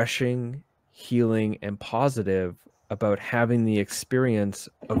refreshing, healing, and positive about having the experience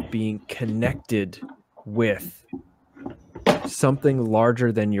of being connected with something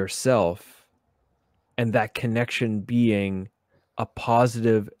larger than yourself, and that connection being a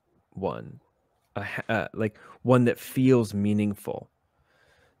positive one, like one that feels meaningful.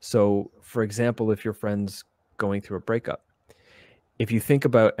 So, for example, if your friend's going through a breakup, if you think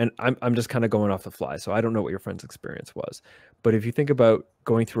about, and I'm just kind of going off the fly, so I don't know what your friend's experience was, but if you think about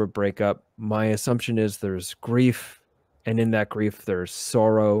going through a breakup, my assumption is there's grief, and in that grief, there's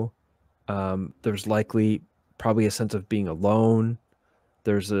sorrow. There's probably a sense of being alone.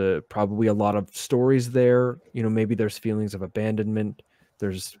 There's probably a lot of stories there. You know, maybe there's feelings of abandonment.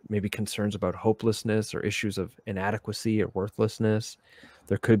 There's maybe concerns about hopelessness or issues of inadequacy or worthlessness.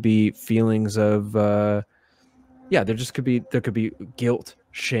 There could be feelings of, there could be guilt,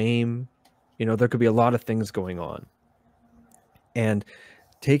 shame. You know, there could be a lot of things going on. And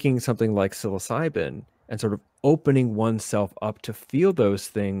taking something like psilocybin and sort of opening oneself up to feel those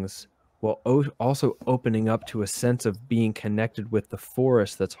things, while also opening up to a sense of being connected with the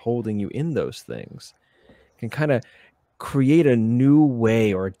forest that's holding you in those things, can kind of create a new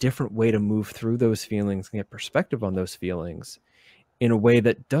way or a different way to move through those feelings and get perspective on those feelings in a way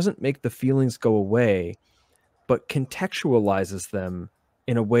that doesn't make the feelings go away, but contextualizes them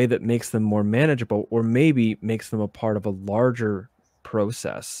in a way that makes them more manageable, or maybe makes them a part of a larger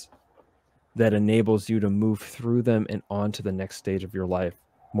process that enables you to move through them and on to the next stage of your life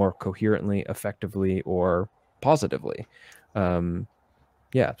more coherently, effectively, or positively. Something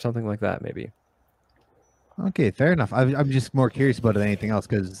like that, maybe. Okay, fair enough. I'm just more curious about it than anything else,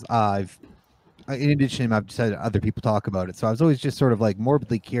 because in addition, I've said other people talk about it, so I was always just sort of like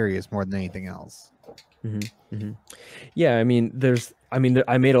morbidly curious more than anything else. Yeah, I mean,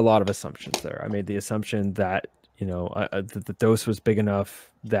 I made a lot of assumptions there. I made the assumption that, you know, the dose was big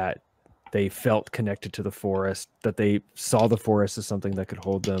enough that they felt connected to the forest, that they saw the forest as something that could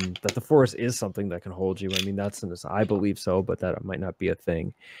hold them, that the forest is something that can hold you. I mean, I believe so, but that might not be a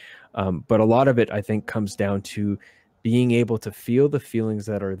thing. But a lot of it, I think, comes down to being able to feel the feelings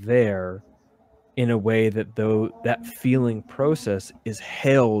that are there in a way that, though that feeling process is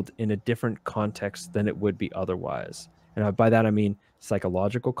held in a different context than it would be otherwise. And by that, I mean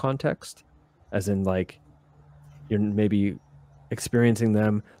psychological context, as in like you're maybe experiencing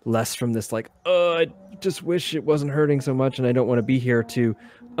them less from this like, I just wish it wasn't hurting so much and I don't want to be here, to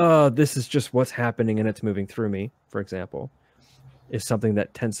this is just what's happening and it's moving through me, for example, is something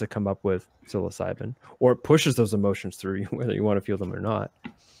that tends to come up with psilocybin, or it pushes those emotions through you, whether you want to feel them or not.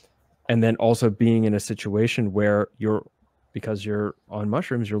 And then also being in a situation where because you're on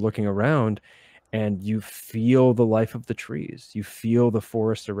mushrooms, you're looking around and you feel the life of the trees. You feel the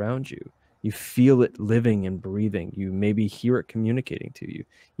forest around you. You feel it living and breathing. You maybe hear it communicating to you.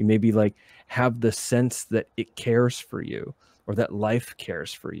 You maybe like have the sense that it cares for you, or that life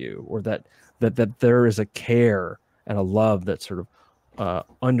cares for you, or that there is a care and a love that sort of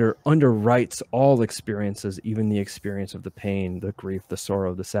underwrites all experiences, even the experience of the pain, the grief, the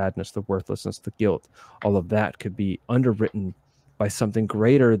sorrow, the sadness, the worthlessness, the guilt. All of that could be underwritten by something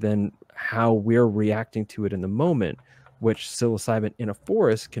greater than how we're reacting to it in the moment, which psilocybin in a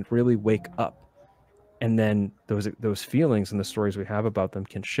forest can really wake up. And then those feelings and the stories we have about them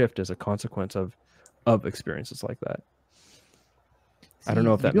can shift as a consequence of experiences like that. I don't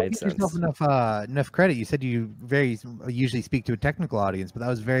know if that made sense. You don't give yourself enough credit. You said you usually speak to a technical audience, but that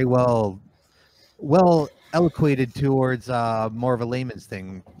was very well eloquated towards more of a layman's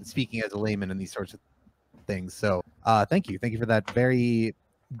thing, speaking as a layman and these sorts of things. So thank you for that very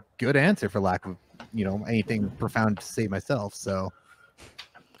good answer, for lack of anything profound to say myself. So,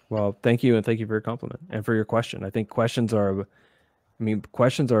 well, thank you, and thank you for your compliment and for your question. I think questions are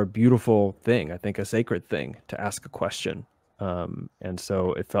a beautiful thing. I think a sacred thing to ask a question. And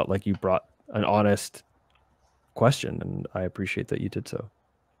so it felt like you brought an honest question, and I appreciate that you did so.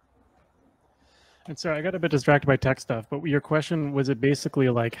 And so I got a bit distracted by tech stuff, but your question, was it basically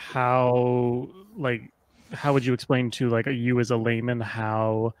like how, like how would you explain to like you as a layman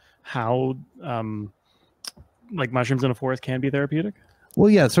how like mushrooms in a forest can be therapeutic? Well,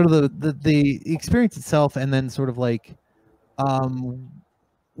 yeah, sort of the experience itself, and then sort of like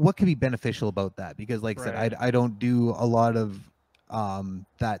what could be beneficial about that, because like I said, I don't do a lot of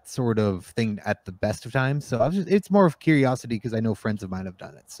that sort of thing at the best of times, so it's more of curiosity because I know friends of mine have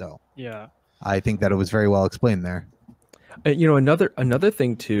done it. So yeah, I think that it was very well explained there. You know, another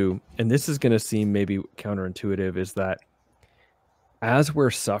thing too, and this is going to seem maybe counterintuitive, is that as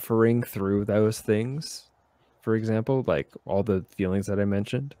we're suffering through those things, for example, like all the feelings that I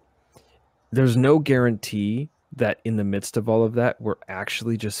mentioned, there's no guarantee that in the midst of all of that, we're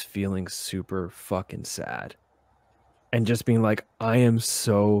actually just feeling super fucking sad and just being like, I am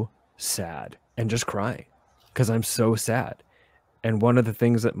so sad, and just crying because I'm so sad. And one of the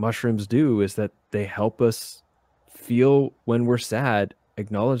things that mushrooms do is that they help us feel when we're sad,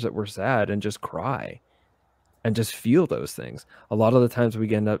 acknowledge that we're sad, and just cry and just feel those things. A lot of the times we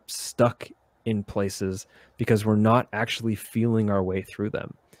end up stuck in places because we're not actually feeling our way through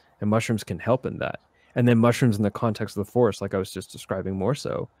them. And mushrooms can help in that. And then mushrooms in the context of the forest, like I was just describing more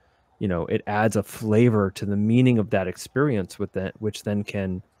so, you know, it adds a flavor to the meaning of that experience with that, which then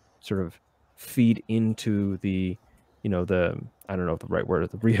can sort of feed into the, you know, the, I don't know if the right word is,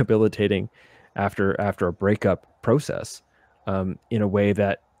 the rehabilitating after a breakup process in a way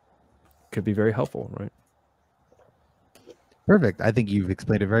that could be very helpful, right? Perfect. I think you've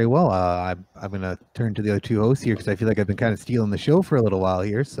explained it very well. I'm going to turn to the other two hosts here because I feel like I've been kind of stealing the show for a little while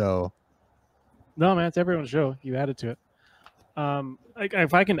here. So, no, man, it's everyone's show. You added to it. Like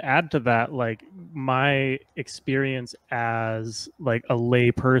if I can add to that, like my experience as like a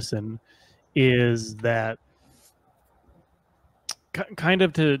lay person is that kind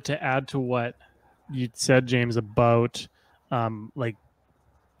of to add to what you said, James, about like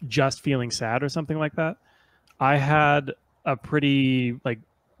just feeling sad or something like that. I had a pretty like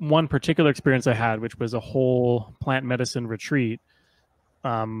one particular experience I had, which was a whole plant medicine retreat.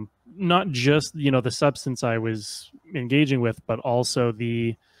 Not just, you know, the substance I was engaging with, but also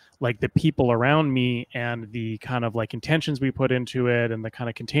the people around me and the kind of like intentions we put into it and the kind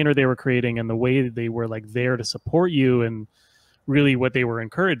of container they were creating and the way that they were like there to support you and really what they were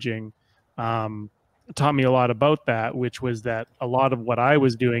encouraging taught me a lot about that, which was that a lot of what I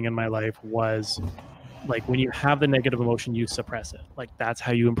was doing in my life was like when you have the negative emotion, you suppress it. Like that's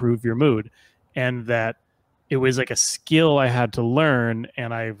how you improve your mood. And that it was like a skill I had to learn,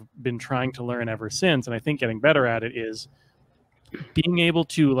 and I've been trying to learn ever since. And I think getting better at it is being able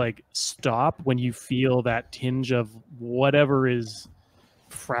to like stop when you feel that tinge of whatever is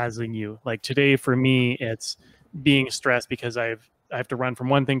frazzling you. Like today for me, it's being stressed because I have to run from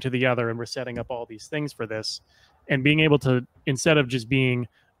one thing to the other, and we're setting up all these things for this. And being able to, instead of just being,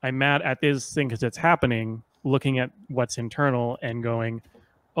 I'm mad at this thing because it's happening, looking at what's internal and going,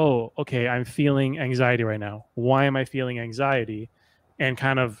 oh, okay, I'm feeling anxiety right now. Why am I feeling anxiety? And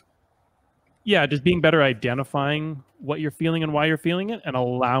kind of, yeah, just being better identifying what you're feeling and why you're feeling it and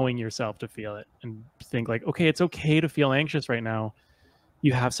allowing yourself to feel it and think like, okay, it's okay to feel anxious right now.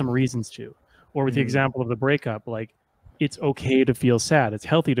 You have some reasons to. Or with the example of the breakup, like, it's okay to feel sad. It's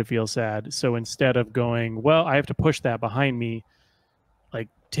healthy to feel sad. So instead of going, well, I have to push that behind me, like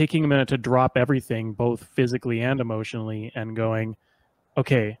taking a minute to drop everything, both physically and emotionally, and going,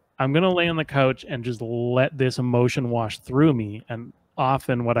 okay, I'm going to lay on the couch and just let this emotion wash through me. And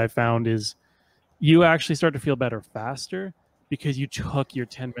often what I found is you actually start to feel better faster because you took your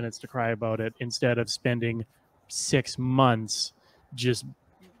 10 minutes to cry about it instead of spending 6 months just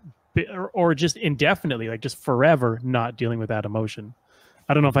or just indefinitely, like just forever not dealing with that emotion.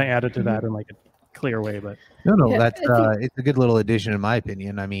 I don't know if I added to that in like a clear way, but no, yeah, that's it's a good little addition in my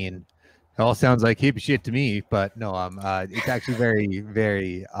opinion. I mean, it all sounds like hippie shit to me, but no, it's actually very,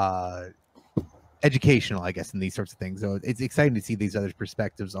 very educational, I guess, in these sorts of things. So it's exciting to see these other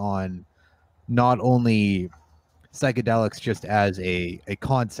perspectives on not only psychedelics just as a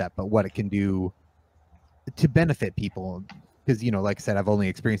concept, but what it can do to benefit people. Because, you know, like I said, I've only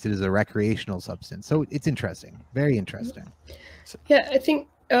experienced it as a recreational substance. So it's interesting. Very interesting. Yeah, I think,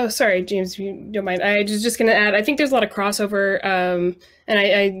 oh, sorry, James, if you don't mind. I was just going to add, I think there's a lot of crossover. And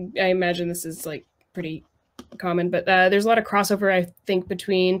I imagine this is like pretty common, but there's a lot of crossover, I think,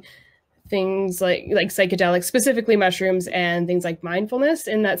 between things like psychedelics, specifically mushrooms, and things like mindfulness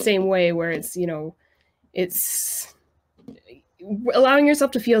in that same way where it's, you know, it's allowing yourself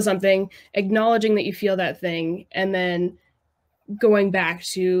to feel something, acknowledging that you feel that thing, and then going back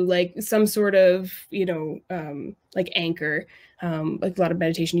to like some sort of, like anchor. Like a lot of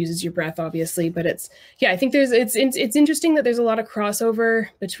meditation uses your breath, obviously, but I think it's interesting that there's a lot of crossover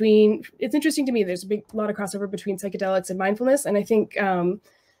between, it's interesting to me, there's a lot of crossover between psychedelics and mindfulness. And I think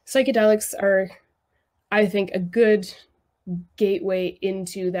psychedelics are, I think, a good gateway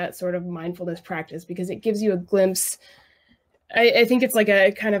into that sort of mindfulness practice, because it gives you a glimpse. I think it's like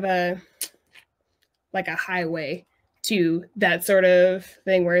a kind of a highway to that sort of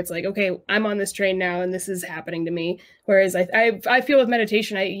thing where it's like, okay, I'm on this train now and this is happening to me. Whereas I feel with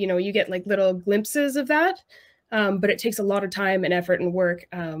meditation, you get like little glimpses of that, but it takes a lot of time and effort and work.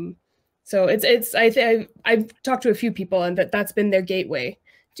 So I've talked to a few people, and that's been their gateway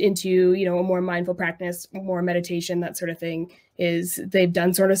into, a more mindful practice, more meditation, that sort of thing, is they've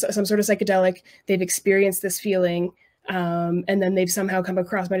done some sort of psychedelic, they've experienced this feeling, and then they've somehow come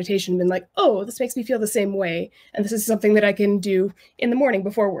across meditation and been like, oh, this makes me feel the same way, and this is something that I can do in the morning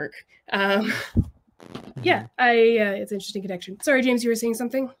before work. It's an interesting connection. Sorry, James, you were saying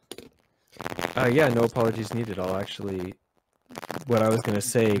something? Yeah, no apologies needed. I'll actually, what I was going to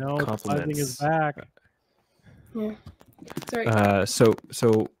say, compliments. Is back. Yeah. Sorry.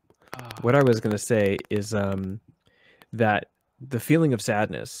 So what I was going to say is that the feeling of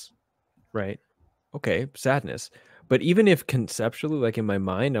sadness, right? Okay, sadness. But even if conceptually, like in my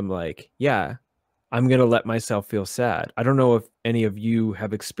mind, I'm like, yeah, I'm going to let myself feel sad. I don't know if any of you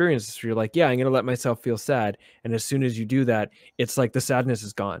have experienced this where you're like, yeah, I'm going to let myself feel sad. And as soon as you do that, it's like the sadness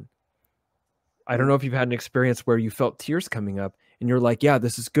is gone. I don't know if you've had an experience where you felt tears coming up and you're like, yeah,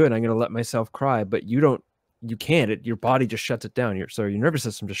 this is good, I'm going to let myself cry. But you can't, your body just shuts it down. Your nervous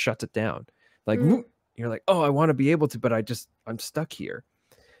system just shuts it down. Like, you're like, oh, I want to be able to, but I'm stuck here.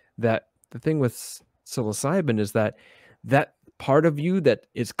 That the thing with psilocybin is that part of you that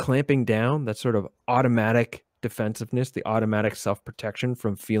is clamping down, that sort of automatic defensiveness, the automatic self-protection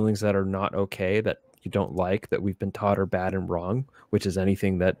from feelings that are not okay, that you don't like, that we've been taught are bad and wrong, which is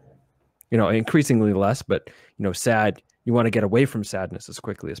anything that, increasingly less, but, sad, you want to get away from sadness as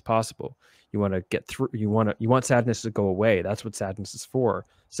quickly as possible. You want to get through, you want sadness to go away. That's what sadness is for.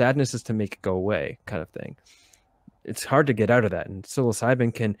 Sadness is to make it go away, kind of thing. It's hard to get out of that. And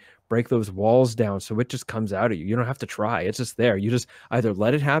psilocybin can break those walls down so it just comes out of you. You don't have to try. It's just there. You just either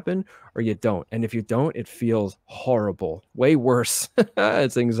let it happen or you don't. And if you don't, it feels horrible, way worse.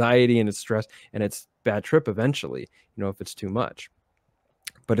 It's anxiety and it's stress and it's bad trip eventually, if it's too much.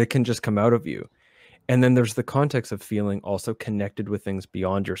 But it can just come out of you. And then there's the context of feeling also connected with things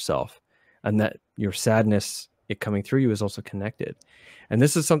beyond yourself, and that your sadness, it coming through you, is also connected. And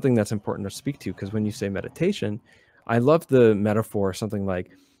this is something that's important to speak to, because when you say meditation, I love the metaphor, something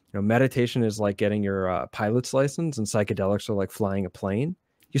like, meditation is like getting your pilot's license, and psychedelics are like flying a plane.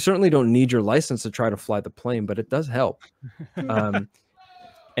 You certainly don't need your license to try to fly the plane, but it does help. And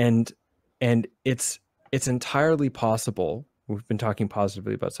it's entirely possible. We've been talking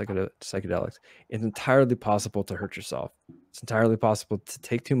positively about psychedelics. It's entirely possible to hurt yourself. It's entirely possible to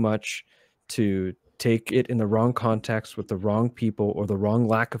take too much, to take it in the wrong context with the wrong people or the wrong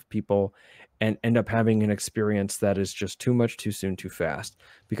lack of people, and end up having an experience that is just too much, too soon, too fast.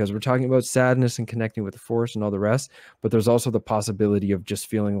 Because we're talking about sadness and connecting with the force and all the rest, but there's also the possibility of just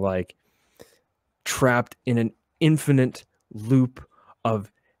feeling like trapped in an infinite loop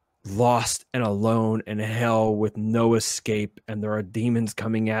of lost and alone and hell with no escape, and there are demons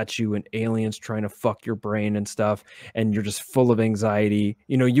coming at you and aliens trying to fuck your brain and stuff, and you're just full of anxiety.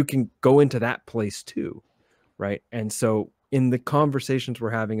 You can go into that place too, right? And so in the conversations we're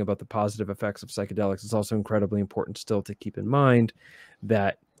having about the positive effects of psychedelics, it's also incredibly important still to keep in mind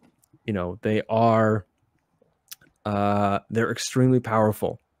that they are they're extremely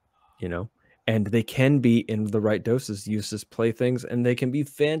powerful, and they can be, in the right doses, used as playthings, and they can be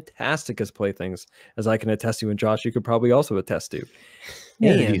fantastic as playthings, as I can attest to, and Josh, you could probably also attest to.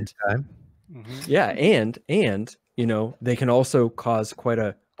 And they can also cause quite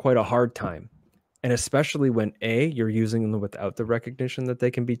a hard time, and especially when you're using them without the recognition that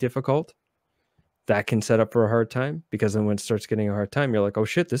they can be difficult, that can set up for a hard time, because then when it starts getting a hard time, you're like, oh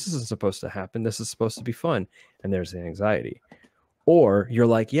shit, this isn't supposed to happen. This is supposed to be fun, and there's the anxiety. Or you're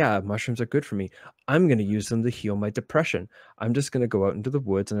like, yeah, mushrooms are good for me. I'm going to use them to heal my depression. I'm just going to go out into the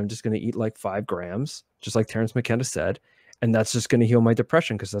woods and I'm just going to eat like 5 grams, just like Terence McKenna said. And that's just going to heal my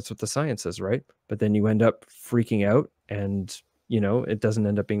depression, because that's what the science says, right? But then you end up freaking out, and, it doesn't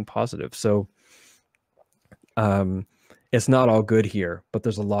end up being positive. So it's not all good here, but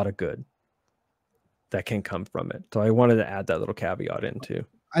there's a lot of good that can come from it. So I wanted to add that little caveat in too.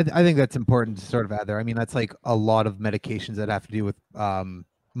 I think that's important to sort of add there. I mean, that's like a lot of medications that have to do with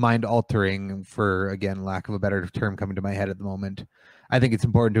mind altering, for again lack of a better term coming to my head at the moment. I think it's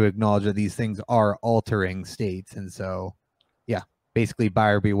important to acknowledge that these things are altering states, and so yeah, basically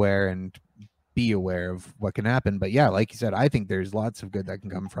buyer beware and be aware of what can happen. But yeah, like you said, I think there's lots of good that can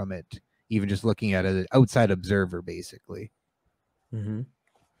come from it, even just looking at an outside observer, basically. Mm-hmm.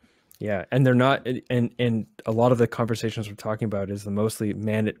 Yeah, and they're not, and a lot of the conversations we're talking about is the mostly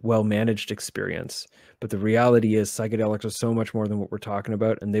well-managed experience. But the reality is psychedelics are so much more than what we're talking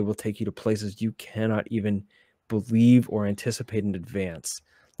about, and they will take you to places you cannot even believe or anticipate in advance.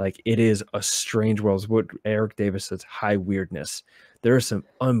 Like, it is a strange world. What Eric Davis says, high weirdness. There is some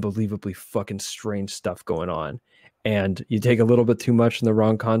unbelievably fucking strange stuff going on. And you take a little bit too much in the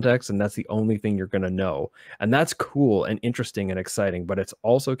wrong context, and that's the only thing you're going to know. And that's cool and interesting and exciting, but it's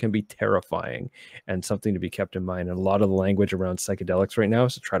also can be terrifying and something to be kept in mind. And a lot of the language around psychedelics right now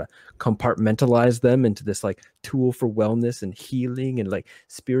is to try to compartmentalize them into this like tool for wellness and healing and like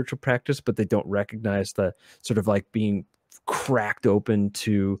spiritual practice, but they don't recognize the sort of like being cracked open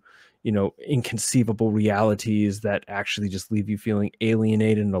to, you know, inconceivable realities that actually just leave you feeling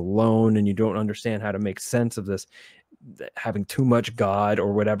alienated and alone, and you don't understand how to make sense of this, having too much God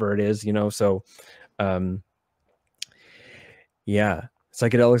or whatever it is, you know. So yeah,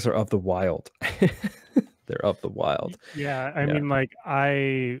 psychedelics are of the wild. They're of the wild. Yeah, I mean, like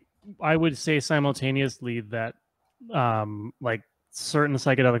I would say simultaneously that like certain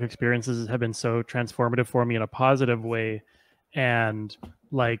psychedelic experiences have been so transformative for me in a positive way, and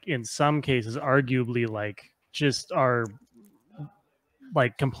like in some cases arguably like just are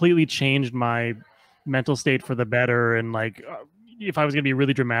like completely changed my mental state for the better, and like if I was gonna be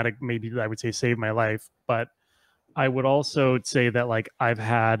really dramatic, maybe I would say save my life. But I would also say that like I've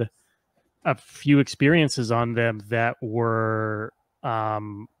had a few experiences on them that were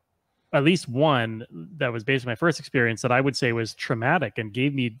at least one that was based on my first experience that I would say was traumatic and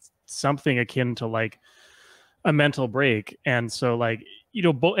gave me something akin to like a mental break. And so like, you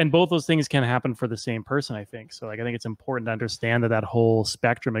know, both those things can happen for the same person, I think. So like, I think it's important to understand that that whole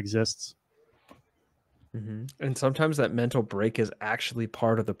spectrum exists. Mm-hmm. And sometimes that mental break is actually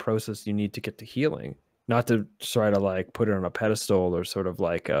part of the process you need to get to healing, not to try to like put it on a pedestal or sort of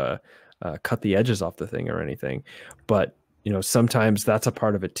like cut the edges off the thing or anything. But, you know, sometimes that's a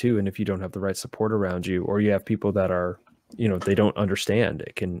part of it too. And if you don't have the right support around you, or you have people that are, you know, they don't understand,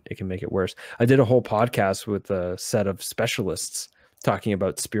 it can make it worse. I did a whole podcast with a set of specialists talking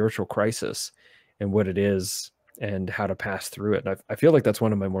about spiritual crisis and what it is and how to pass through it. And I feel like that's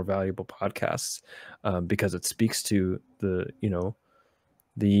one of my more valuable podcasts because it speaks to the, you know,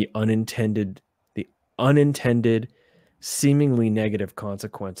 the unintended, seemingly negative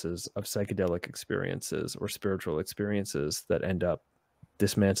consequences of psychedelic experiences or spiritual experiences that end up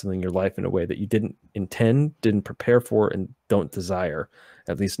dismantling your life in a way that you didn't intend, didn't prepare for, and don't desire,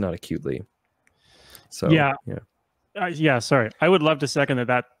 at least not acutely. So yeah, sorry. I would love to second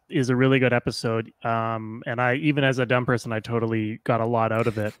that is a really good episode. And I, even as a dumb person, I totally got a lot out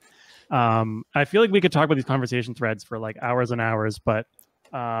of it. I feel like we could talk about these conversation threads for like hours and hours, but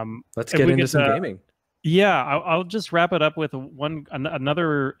let's get into some gaming. Yeah, I'll just wrap it up with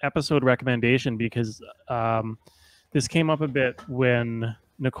another episode recommendation, because this came up a bit when,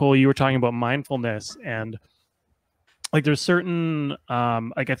 Nicole, you were talking about mindfulness, and like there's certain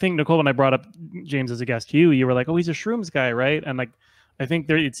like I think, Nicole, when I brought up James as a guest, you were like, oh, he's a shrooms guy, right? And like I think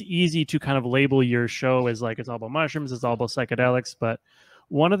it's easy to kind of label your show as like it's all about mushrooms, it's all about psychedelics, but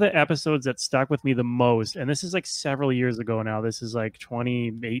one of the episodes that stuck with me the most, and this is like several years ago now, this is like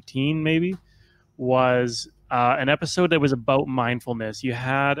 2018 maybe, was an episode that was about mindfulness. You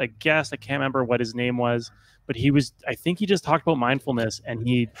had a guest, I can't remember what his name was, but I think he just talked about mindfulness, and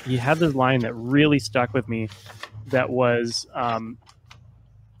he had this line that really stuck with me, that was one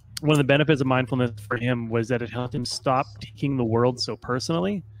of the benefits of mindfulness for him was that it helped him stop taking the world so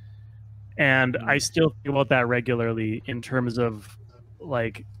personally. And I still think about that regularly in terms of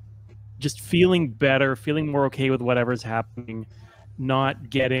like just feeling better, feeling more okay with whatever's happening, not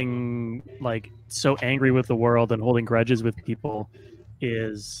getting like so angry with the world and holding grudges with people.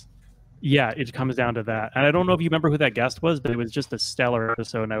 It comes down to that. And I don't know if you remember who that guest was, but it was just a stellar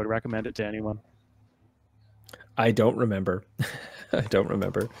episode, and I would recommend it to anyone. I don't remember. I don't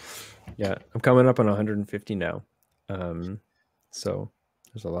remember. Yeah, I'm coming up on 150 now. So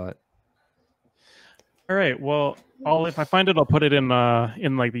there's a lot. All right. Well, if I find it, I'll put it in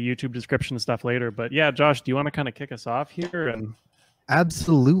like the YouTube description and stuff later. But yeah, Josh, do you want to kind of kick us off here? And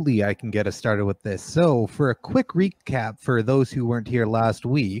absolutely, I can get us started with this. So for a quick recap for those who weren't here last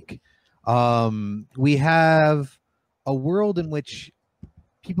week, we have a world in which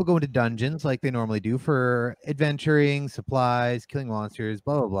people go into dungeons like they normally do for adventuring, supplies, killing monsters,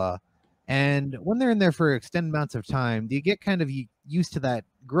 blah, blah, blah. And when they're in there for extended amounts of time, they get kind of used to that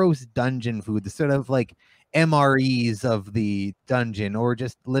gross dungeon food, the sort of like MREs of the dungeon, or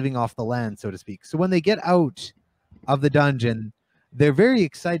just living off the land, so to speak. So when they get out of the dungeon, they're very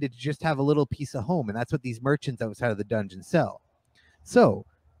excited to just have a little piece of home. And that's what these merchants outside of the dungeon sell. So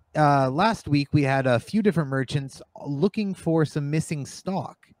last week we had a few different merchants looking for some missing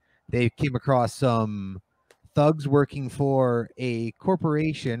stock. They came across some thugs working for a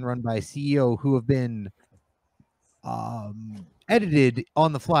corporation run by a CEO who have been edited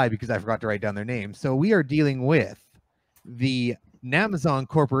on the fly because I forgot to write down their name. So we are dealing with the Namazon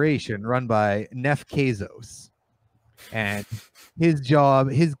Corporation run by Neff Bezos. And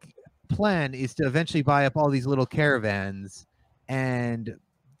his plan is to eventually buy up all these little caravans and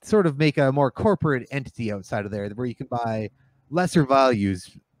sort of make a more corporate entity outside of there where you can buy lesser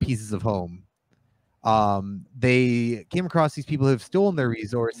values pieces of home. They came across these people who have stolen their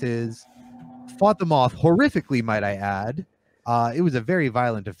resources, fought them off horrifically, might I add. It was a very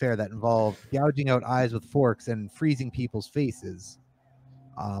violent affair that involved gouging out eyes with forks and freezing people's faces.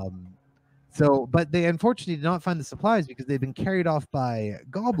 But they unfortunately did not find the supplies because they've been carried off by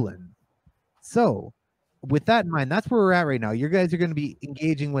Goblin. So with that in mind, that's where we're at right now. You guys are going to be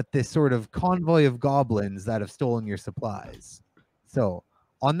engaging with this sort of convoy of goblins that have stolen your supplies. So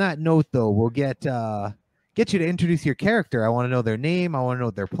on that note, though, we'll get you to introduce your character. I want to know their name. I want to know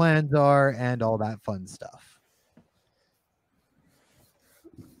what their plans are and all that fun stuff.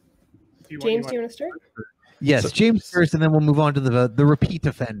 James, do you want to start? Yes, James first, and then we'll move on to the repeat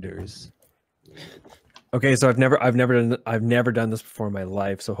offenders. Okay, so I've never done this before in my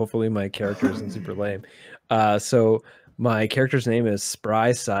life, so hopefully my character isn't super lame. So my character's name is Spry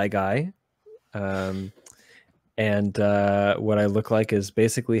Sci Guy, and what I look like is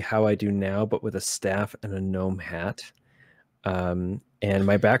basically how I do now, but with a staff and a gnome hat. And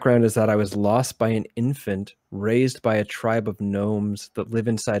my background is that I was lost by an infant raised by a tribe of gnomes that live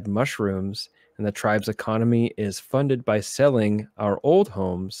inside mushrooms, and the tribe's economy is funded by selling our old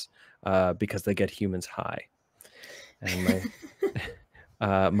homes because they get humans high. And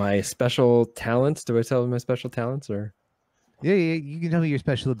my special talents, do I tell them my special talents? Or yeah, you can tell me your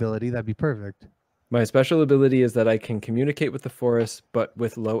special ability. That'd be perfect. My special ability is that I can communicate with the forest, but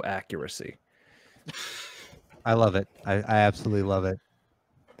with low accuracy. I love it. I absolutely love it.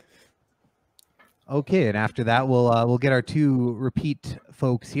 Okay, and after that, we'll get our two repeat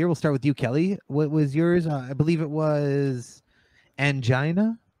folks here. We'll start with you, Kelly. What was yours? I believe it was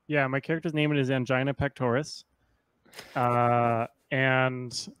Angina. Yeah, my character's name is Angina Pectoris,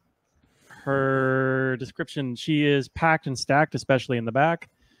 and her description: she is packed and stacked, especially in the back.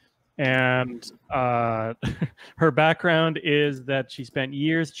 And her background is that she spent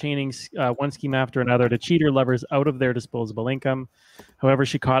years chaining one scheme after another to cheat her lovers out of their disposable income. However,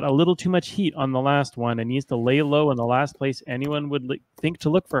 she caught a little too much heat on the last one and needs to lay low in the last place anyone would think to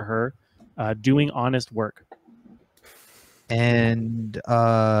look for her, doing honest work. And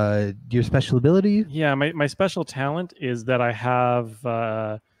your special ability? Yeah, my special talent is that I have,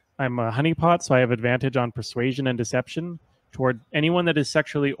 I'm a honeypot, so I have advantage on persuasion and deception toward anyone that is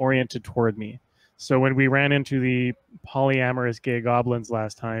sexually oriented toward me. So when we ran into the polyamorous gay goblins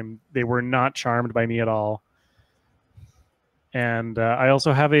last time, they were not charmed by me at all. And I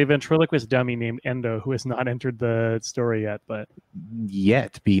also have a ventriloquist dummy named Endo who has not entered the story yet. But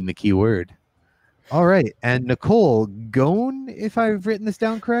yet being the key word. All right. And Nicole, Gone, if I've written this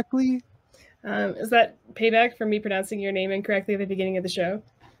down correctly? Is that payback for me pronouncing your name incorrectly at the beginning of the show?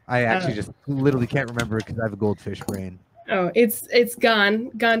 I actually just literally can't remember it because I have a goldfish brain. Oh, it's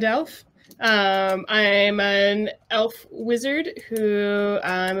Gondelf. I'm an elf wizard who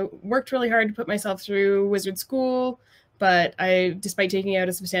worked really hard to put myself through wizard school, but despite taking out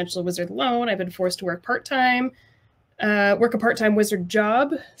a substantial wizard loan, I've been forced to work part-time, work a part-time wizard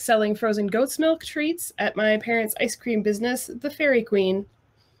job selling frozen goat's milk treats at my parents' ice cream business, the Fairy Queen.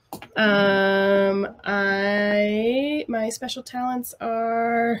 My special talents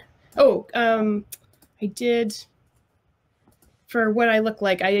are I did. For what I look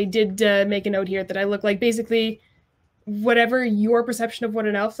like, I did make a note here that I look like basically whatever your perception of what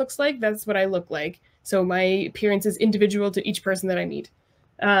an elf looks like, that's what I look like. So my appearance is individual to each person that I meet.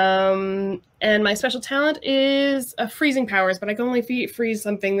 And my special talent is freezing powers, but I can only freeze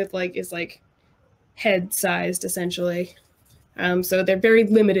something that is head sized essentially. So they're very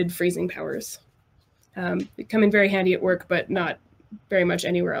limited freezing powers. They come in very handy at work, but not very much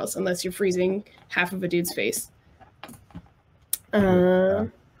anywhere else unless you're freezing half of a dude's face.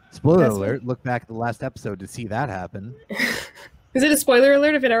 Spoiler alert, look back at the last episode to see that happen. Is it a spoiler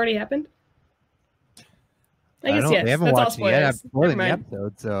alert if it already happened? I guess yes. They haven't That's all watched it yet. I'm spoilers. spoiling the Never mind.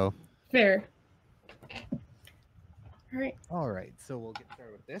 episode, so. Fair. All right. All right, so we'll get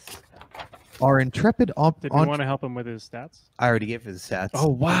started with this. Our intrepid Did you want to help him with his stats? I already gave his stats. Oh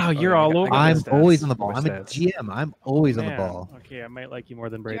wow, you're all over. I'm his stats. always on the ball. My I'm a stats. GM. I'm always on the Man, ball. Okay, I might like you more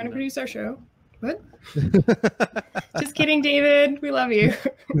than Do you Brayden. want to produce our show? What? Just kidding, David. We love you.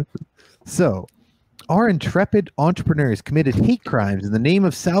 So, our intrepid entrepreneurs committed hate crimes in the name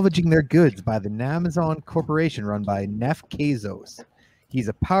of salvaging their goods by the Namazon Corporation run by Nef Bezos. He's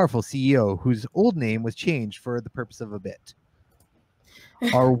a powerful CEO whose old name was changed for the purpose of a bit.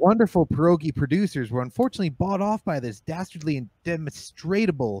 Our wonderful pierogi producers were unfortunately bought off by this dastardly and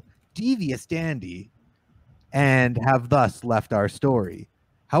demonstrable devious dandy and have thus left our story.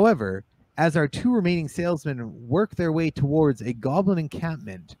 However, as our two remaining salesmen work their way towards a goblin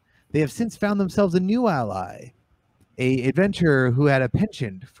encampment, they have since found themselves a new ally, a adventurer who had a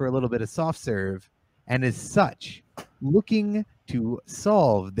penchant for a little bit of soft serve and is such looking to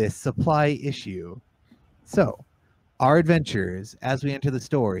solve this supply issue. So, our adventurers, as we enter the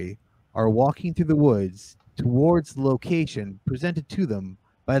story, are walking through the woods towards the location presented to them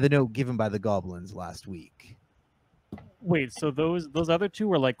by the note given by the goblins last week. Wait, so those other two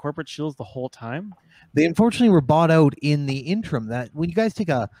were like corporate shills the whole time? They unfortunately were bought out in the interim. That when you guys take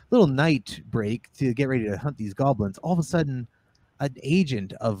a little night break to get ready to hunt these goblins, all of a sudden, an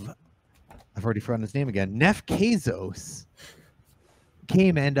agent of, I've already forgotten his name again, Nef Bezos,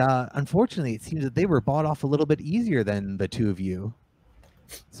 came and unfortunately it seems that they were bought off a little bit easier than the two of you.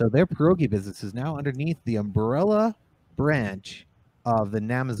 So their pierogi business is now underneath the umbrella branch of the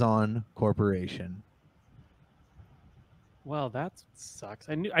Namazon Corporation. Well, that sucks.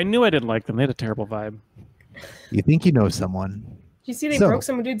 I knew I didn't like them. They had a terrible vibe. You think you know someone. Did you see they So- broke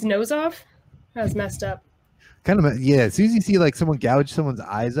some dude's nose off? That was messed up. Kind of, yeah. As soon as you see like someone gouge someone's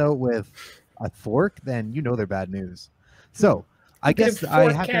eyes out with a fork, then you know they're bad news. So I Could have guess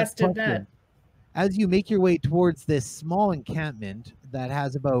I have to ask a forecasted that. question. As you make your way towards this small encampment that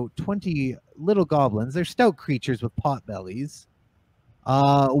has about 20 little goblins, they're stout creatures with pot bellies.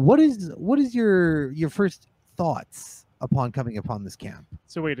 What is your first thoughts upon coming upon this camp?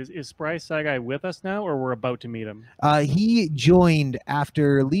 So wait, is Spry Sagai with us now, or we're about to meet him? He joined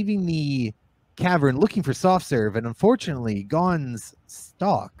after leaving the cavern looking for soft serve, and unfortunately, Gon's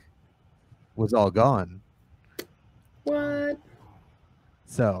stock was all gone. What?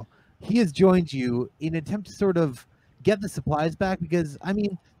 So he has joined you in an attempt to sort of get the supplies back because, I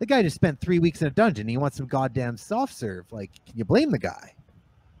mean, the guy just spent 3 weeks in a dungeon. He wants some goddamn soft serve. Like, can you blame the guy?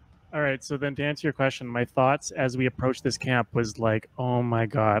 All right, so then to answer your question, my thoughts as we approached this camp was like, oh my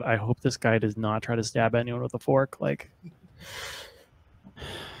god, I hope this guy does not try to stab anyone with a fork. Like, I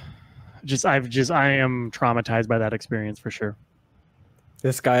am traumatized by that experience for sure.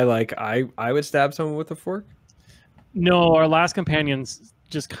 This guy, like, I would stab someone with a fork? No, our last companions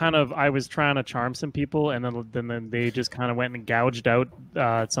just kind of, I was trying to charm some people, and then they just kind of went and gouged out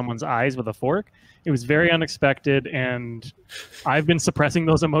someone's eyes with a fork. It was very unexpected, and I've been suppressing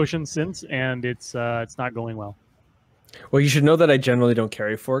those emotions since, and it's not going well. Well, you should know that I generally don't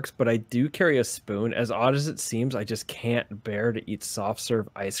carry forks, but I do carry a spoon. As odd as it seems, I just can't bear to eat soft serve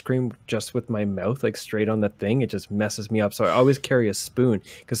ice cream just with my mouth, like straight on the thing. It just messes me up. So I always carry a spoon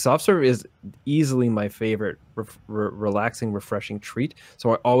because soft serve is easily my favorite relaxing, refreshing treat.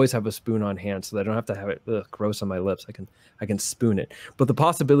 So I always have a spoon on hand so that I don't have to have it gross on my lips. I can spoon it. But the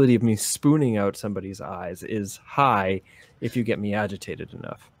possibility of me spooning out somebody's eyes is high if you get me agitated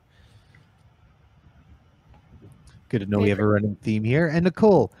enough. Good to know we have a running theme here. And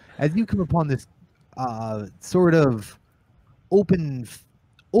Nicole, as you come upon this sort of open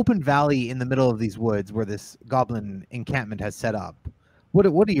valley in the middle of these woods where this goblin encampment has set up, what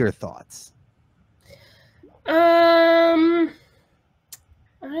are your thoughts? I'm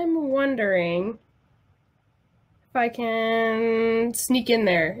wondering if I can sneak in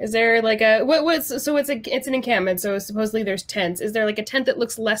there. Is there like a so it's an encampment, so supposedly there's tents. Is there like a tent that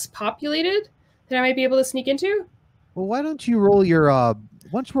looks less populated that I might be able to sneak into? Well, why don't you roll your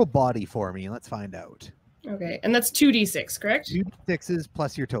roll body for me and let's find out. Okay, and that's 2d6, correct? 2d6s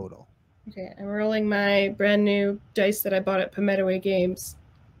plus your total. Okay, I'm rolling my brand new dice that I bought at Pe Metawe Games.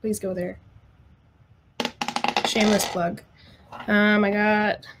 Please go there. Shameless plug. I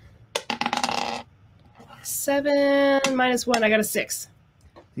got 7 minus 1. I got a 6.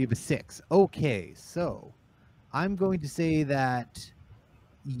 You have a 6. Okay, so I'm going to say that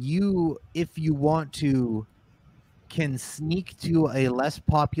you, if you want to, can sneak to a less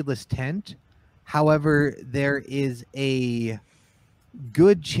populous tent. However, there is a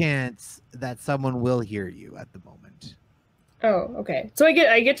good chance that someone will hear you at the moment. Oh, okay. So I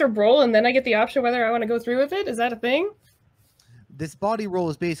get to roll, and then I get the option whether I want to go through with it. Is that a thing? This body roll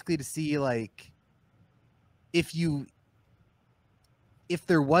is basically to see like if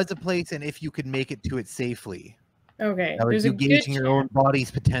there was a place and if you could make it to it safely. Okay. There's you gauging your own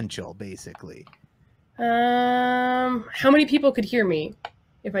body's potential, basically. How many people could hear me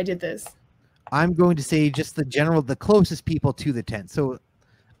if I did this? I'm going to say just the closest people to the tent. So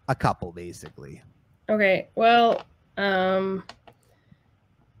a couple, basically. Okay. Well, I'm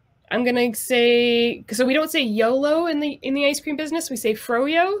gonna say, so we don't say YOLO in the ice cream business. We say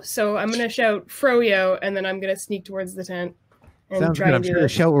Froyo. So I'm gonna shout Froyo, and then I'm gonna sneak towards the tent. And Sounds good. I'm sure a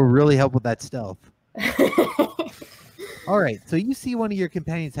shout will really help with that stealth. All right. So you see one of your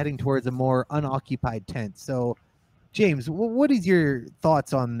companions heading towards a more unoccupied tent. So, James, what is your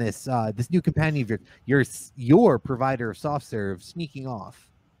thoughts on this this new companion of your provider of soft serve sneaking off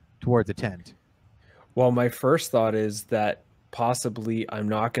towards a tent? Well, my first thought is that possibly I'm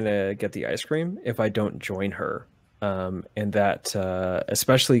not going to get the ice cream if I don't join her. And that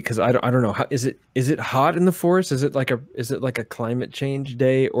especially because I don't know, how is it hot in the forest? Is it like a climate change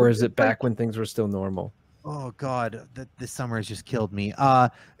day, or is it back when things were still normal? Oh God, this summer has just killed me.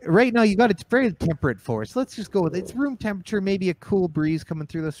 Right now you got it's very temperate forest. Let's just go with it's room temperature, maybe a cool breeze coming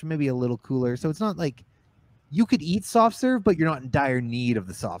through this, maybe a little cooler. So it's not like you could eat soft serve, but you're not in dire need of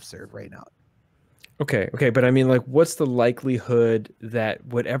the soft serve right now. Okay, but I mean, like, what's the likelihood that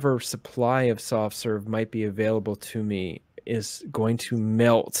whatever supply of soft serve might be available to me is going to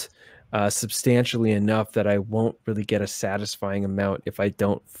melt substantially enough that I won't really get a satisfying amount if I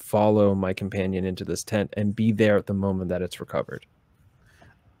don't follow my companion into this tent and be there at the moment that it's recovered?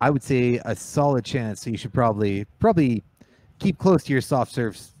 I would say a solid chance. So you should probably keep close to your soft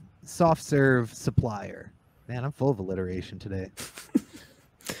serve supplier. Man, I'm full of alliteration today.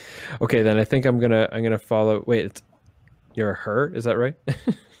 Okay, then I think I'm gonna follow. Wait, you're her? Is that right?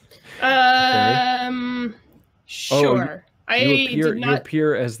 Sure. You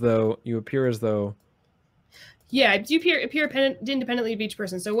appear as though. Yeah, you appear independently of each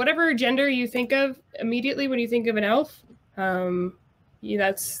person. So whatever gender you think of immediately when you think of an elf,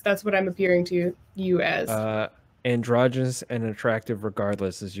 that's what I'm appearing to you as. Androgynous and attractive,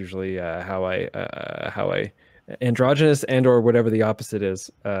 regardless, is usually how I androgynous and or whatever the opposite is,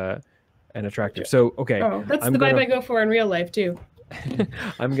 and attractive. So okay, that's the vibe I go for in real life too.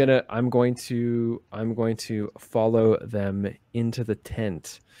 I'm going to follow them into the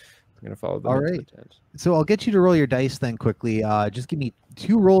tent. I'm going to follow them into the tent. So I'll get you to roll your dice then quickly. Just give me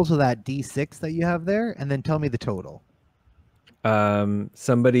 2 rolls of that D6 that you have there, and then tell me the total.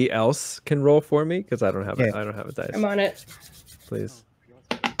 Somebody else can roll for me because I don't have I don't have a dice. I'm on it. Please.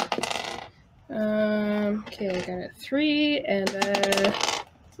 Okay, I got a 3 and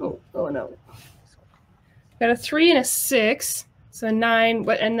oh no. Got a 3 and a 6. So 9.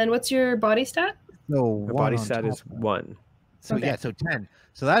 And then what's your body stat? No, the body stat is 1. So okay. Yeah, so 10.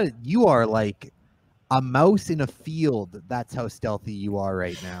 So that is, you are like a mouse in a field. That's how stealthy you are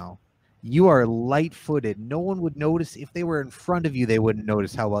right now. You are light-footed. No one would notice if they were in front of you. They wouldn't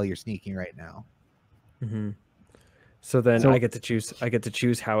notice how well you're sneaking right now. Mm-hmm. So then I get to choose. I get to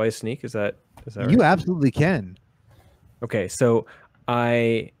choose how I sneak. Is that right? You absolutely can. Okay, so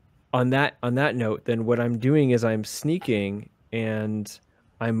on that note, then what I'm doing is I'm sneaking, and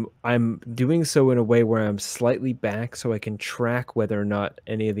I'm doing so in a way where I'm slightly back so I can track whether or not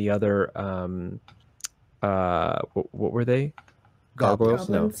any of the other what were they? Gargoyles?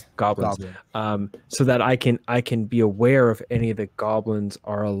 No, goblins. So that I can be aware if any of the goblins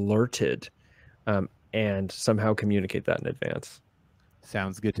are alerted, and somehow communicate that in advance.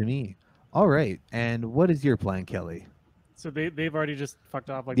 Sounds good to me. All right, and what is your plan, Kelly? So they've already just fucked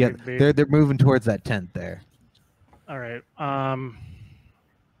off. Like yeah, they're moving towards that tent there. All right.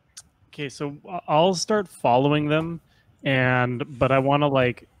 Okay, so I'll start following them, but I want to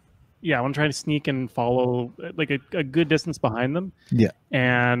I want to try to sneak and follow like a good distance behind them. Yeah.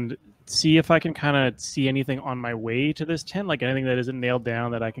 And see if I can kind of see anything on my way to this tent, like anything that isn't nailed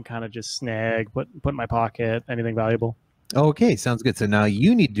down that I can kind of just snag, put in my pocket, anything valuable. Okay, sounds good. So now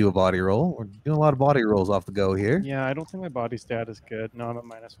you need to do a body roll. We're doing a lot of body rolls off the go here. Yeah, I don't think my body stat is good. No, I'm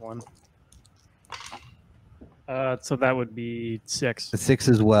at -1. So that would be 6. A 6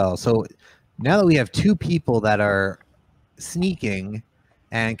 as well. So now that we have 2 people that are sneaking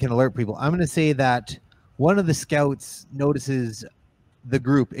and can alert people, I'm going to say that one of the scouts notices the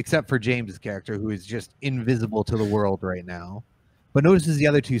group, except for James's character, who is just invisible to the world right now, but notices the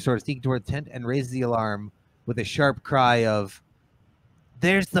other 2 sort of sneaking toward the tent and raises the alarm with a sharp cry of,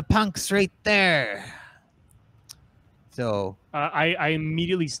 "There's the punks right there." So I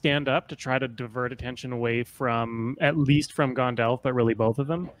immediately stand up to try to divert attention away from at least from Gondelf, but really both of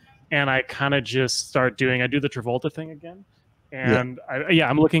them. And I kind of just start I do the Travolta thing again. And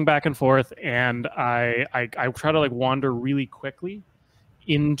I'm looking back and forth, and I try to like wander really quickly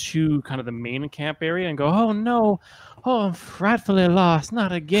into kind of the main camp area and go, oh no, oh, I'm frightfully lost,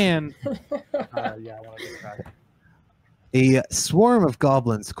 not again. I want to get back. A swarm of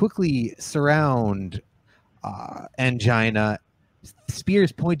goblins quickly surround Angina,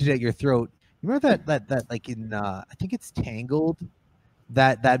 spears pointed at your throat. You remember that like in I think it's Tangled,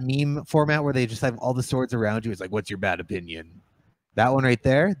 that meme format where they just have all the swords around you. It's like, what's your bad opinion? That one right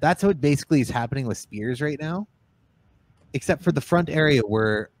there. That's what basically is happening with spears right now, except for the front area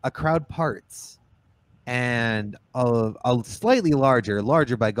where a crowd parts, and a slightly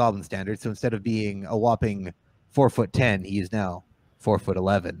larger by goblin standards. So instead of being a whopping 4'10", he is now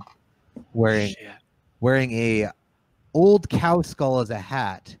 4'11", wearing a old cow skull as a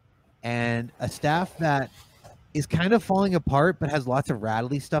hat and a staff that is kind of falling apart but has lots of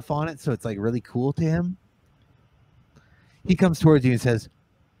rattly stuff on it, so it's like really cool to him. He comes towards you and says,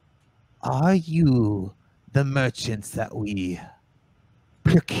 "Are you the merchants that we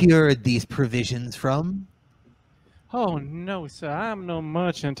procured these provisions from?" Oh no, sir, I'm no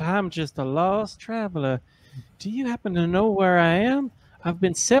merchant. I'm just a lost traveler. Do you happen to know where I am? I've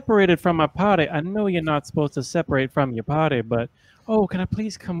been separated from my party. I know you're not supposed to separate from your party, but oh, can I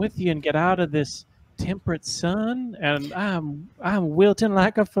please come with you and get out of this temperate sun? And I'm wilting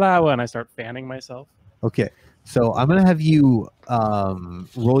like a flower. And I start fanning myself. Okay, so I'm gonna have you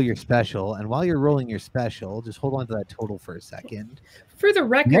roll your special, and while you're rolling your special, just hold on to that total for a second. For the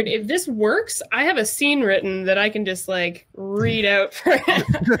record, if this works, I have a scene written that I can just like read out for him.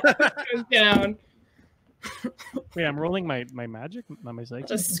 Down. Wait, I'm rolling my magic, not my psychic.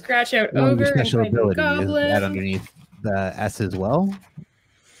 Just scratch out Well, ogre your special and ability goblin. is that underneath the S as well.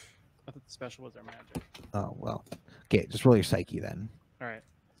 I thought the special was our magic. Oh well. Okay, just roll your psyche then. All right.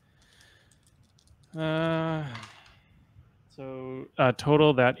 So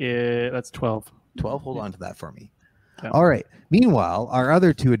total that's 12. 12. Hold on to that for me. Yeah. All right. Meanwhile, our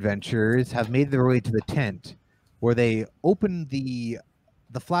other two adventurers have made their way to the tent, where they open the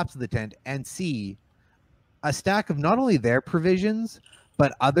flaps of the tent and see a stack of not only their provisions,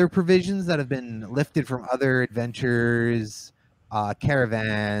 but other provisions that have been lifted from other adventures,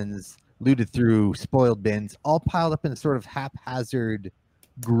 caravans, looted through spoiled bins, all piled up in a sort of haphazard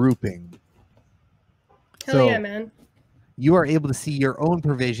grouping. Hell yeah, man. You are able to see your own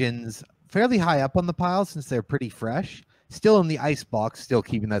provisions fairly high up on the pile since they're pretty fresh. Still in the ice box, still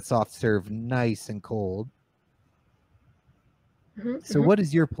keeping that soft serve nice and cold. So what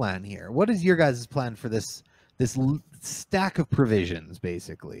is your plan here? What is your guys' plan for this stack of provisions,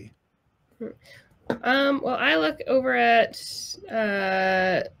 basically? Well, I look over at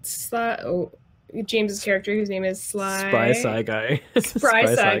James's character, whose name is Spry Side Guy.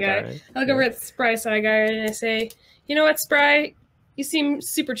 Spry Side Guy. I look over at Spry Side Guy and I say, "You know what, Spry? You seem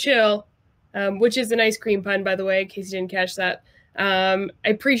super chill," which is an ice cream pun, by the way, in case you didn't catch that. I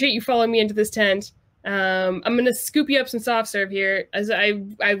appreciate you following me into this tent. I'm gonna scoop you up some soft serve here, as I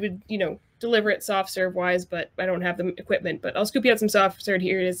would, deliver it soft serve wise, but I don't have the equipment. But I'll scoop you up some soft serve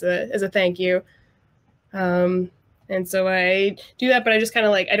here as a thank you. And so I do that, but I just kind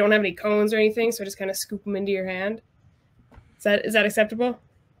of I don't have any cones or anything, so I just kind of scoop them into your hand. Is that acceptable?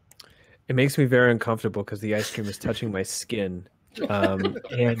 It makes me very uncomfortable because the ice cream is touching my skin, and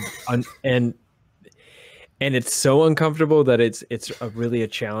it's so uncomfortable that it's really a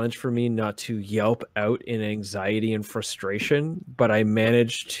challenge for me not to yelp out in anxiety and frustration. But I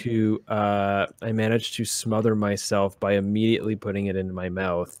managed to smother myself by immediately putting it into my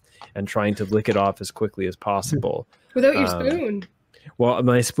mouth and trying to lick it off as quickly as possible. Without your spoon. Well,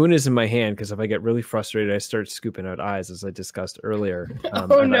 my spoon is in my hand because if I get really frustrated, I start scooping out eyes, as I discussed earlier.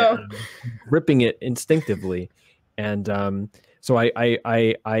 Oh no! I'm ripping it instinctively, and so I'm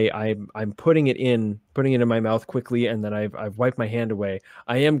putting it in my mouth quickly, and then I've wiped my hand away.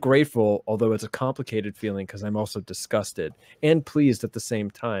 I am grateful, although it's a complicated feeling because I'm also disgusted and pleased at the same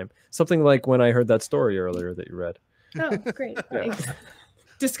time. Something like when I heard that story earlier that you read. Oh, great! Thanks.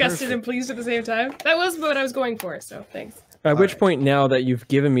 Disgusted and pleased at the same time. That was what I was going for. So thanks. At which point, now that you've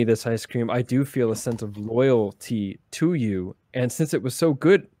given me this ice cream, I do feel a sense of loyalty to you, and since it was so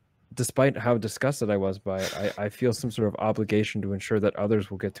good, despite how disgusted I was by it, I feel some sort of obligation to ensure that others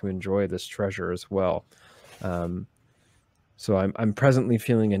will get to enjoy this treasure as well. So I'm presently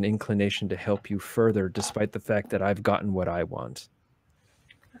feeling an inclination to help you further, despite the fact that I've gotten what I want.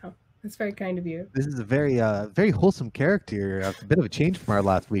 Oh, that's very kind of you. This is a very wholesome character. A bit of a change from our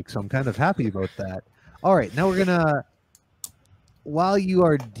last week, so I'm kind of happy about that. All right, now we're gonna while you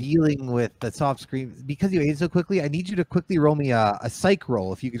are dealing with the soft screen, because you ate so quickly, I need you to quickly roll me a psych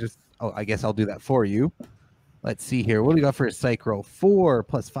roll. If you could just, oh, I guess I'll do that for you. Let's see here. What do we got for a psych roll? 4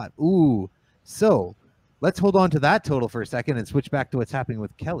 + 5. Ooh. So let's hold on to that total for a second and switch back to what's happening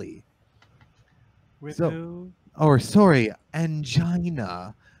with Kelly. With so, who? Or sorry,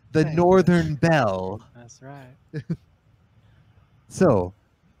 Angina, the Thanks. Northern Belle. That's right. So,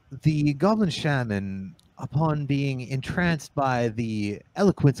 the Goblin Shaman, upon being entranced by the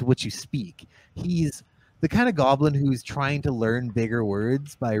eloquence of which you speak, he's the kind of goblin who's trying to learn bigger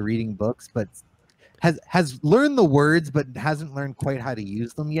words by reading books, but has learned the words but hasn't learned quite how to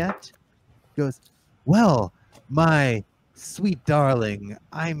use them yet. Goes, well, my sweet darling,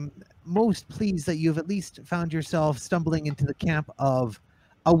 I'm most pleased that you've at least found yourself stumbling into the camp of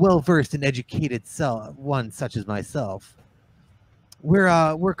a well-versed and educated one such as myself.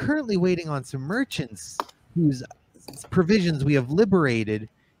 We're currently waiting on some merchants whose provisions we have liberated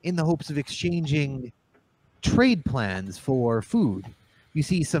in the hopes of exchanging trade plans for food. You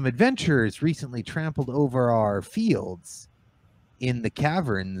see, some adventurers recently trampled over our fields in the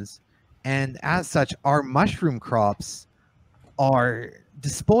caverns, and as such, our mushroom crops are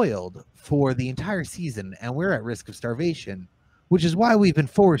despoiled for the entire season, and we're at risk of starvation, which is why we've been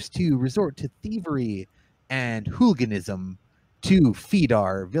forced to resort to thievery and hooliganism to feed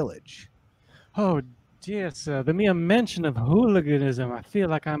our village. Oh, dear sir, the mere mention of hooliganism, I feel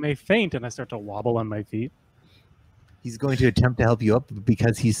like I may faint, and I start to wobble on my feet. He's going to attempt to help you up, but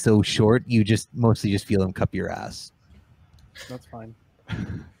because he's so short, you mostly just feel him cup your ass. That's fine.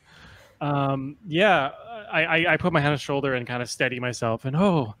 Yeah, I put my hand on his shoulder and kind of steady myself, and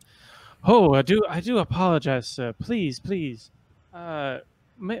I do apologize, sir. Please.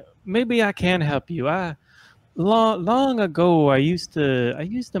 Maybe I can help you. Long ago, I used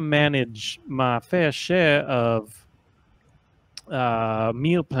to manage my fair share of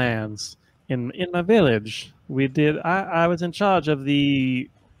meal plans in my village. I was in charge of the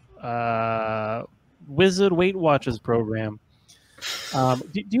Wizard Weight Watchers program.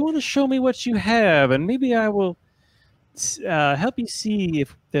 Do you want to show me what you have, and maybe I will help you see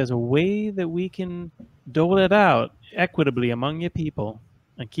if there's a way that we can dole it out equitably among your people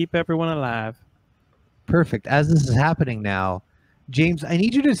and keep everyone alive. Perfect. As this is happening now, James, I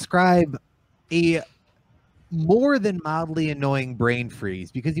need you to describe a more than mildly annoying brain freeze,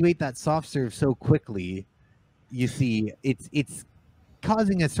 because you ate that soft serve so quickly. You see, it's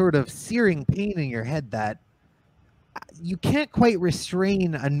causing a sort of searing pain in your head that you can't quite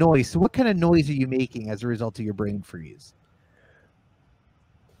restrain a noise. So what kind of noise are you making as a result of your brain freeze?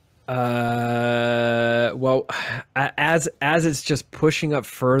 Well, as it's just pushing up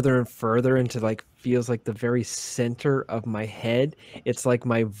further and further into feels like the very center of my head. It's like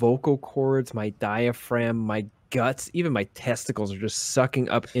my vocal cords, my diaphragm, my guts, even my testicles are just sucking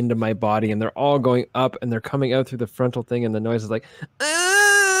up into my body, and they're all going up and they're coming out through the frontal thing, and the noise is like, it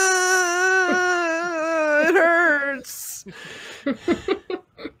hurts.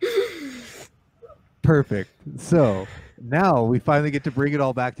 Perfect. So now we finally get to bring it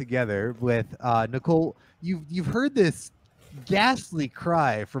all back together with Nicole. You've heard this ghastly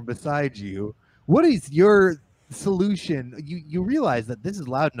cry from beside you. What is your solution? You realize that this is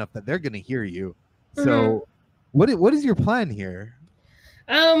loud enough that they're going to hear you. So what is your plan here?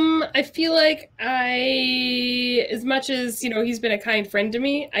 I feel like as much as, he's been a kind friend to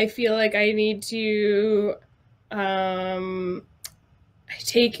me, I feel like I need to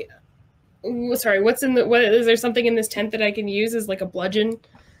take... Sorry, what is there something in this tent that I can use as like a bludgeon?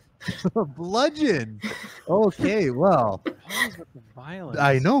 A bludgeon. Okay, well, violence.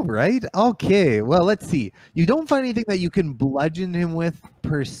 I know, right? Okay, well, let's see. You don't find anything that you can bludgeon him with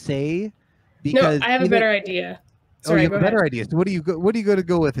per se, because no, I have a better idea. Sorry, you have a better idea. So what are you going to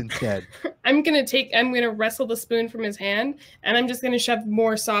go with instead? I'm gonna wrestle the spoon from his hand, and I'm just gonna shove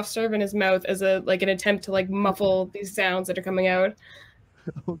more soft serve in his mouth as an attempt to muffle these sounds that are coming out.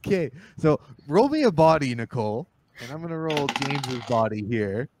 Okay, so roll me a body, Nicole, and I'm gonna roll James's body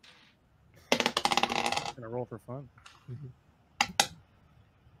here. I'm gonna roll for fun.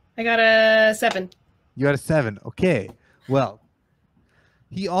 I got a 7. You got a 7. Okay, well,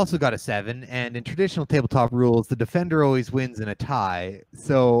 he also got a 7, and in traditional tabletop rules, the defender always wins in a tie.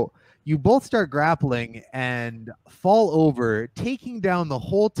 So you both start grappling and fall over, taking down the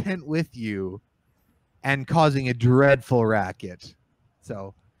whole tent with you and causing a dreadful racket.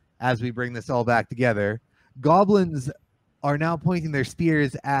 So as we bring this all back together, goblins are now pointing their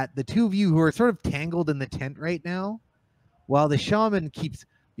spears at the two of you who are sort of tangled in the tent right now, while the shaman keeps,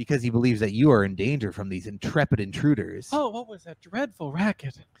 because he believes that you are in danger from these intrepid intruders. Oh, what was that dreadful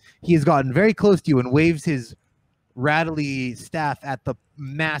racket? He has gotten very close to you and waves his rattly staff at the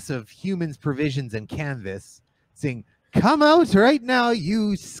massive humans, provisions, and canvas, saying, "Come out right now,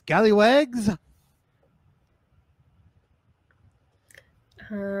 you scallywags!"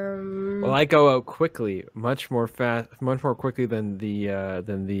 Well, I go out quickly, much more quickly than the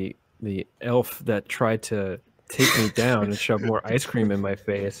elf that tried to take me down and shove more ice cream in my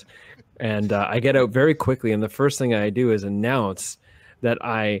face. And I get out very quickly, and the first thing I do is announce that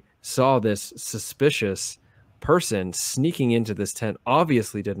I saw this suspicious person sneaking into this tent,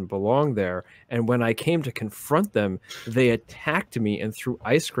 obviously didn't belong there. And when I came to confront them, they attacked me and threw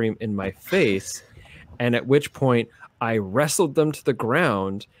ice cream in my face. And at which point I wrestled them to the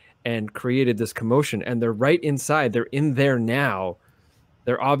ground and created this commotion. And they're right inside. They're in there now.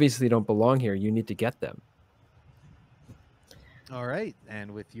 They obviously don't belong here. You need to get them. All right,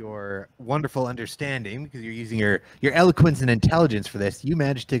 and with your wonderful understanding, because you're using your eloquence and intelligence for this, you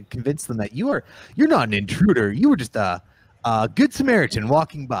managed to convince them that you're not an intruder. You were just a good Samaritan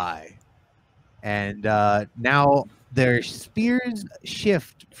walking by. And now their spears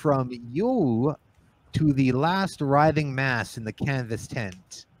shift from you to the last writhing mass in the canvas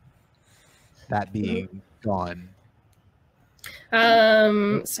tent, that being gone.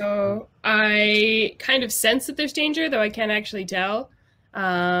 So I kind of sense that there's danger, though I can't actually tell.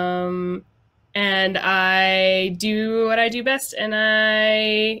 And I do what I do best, and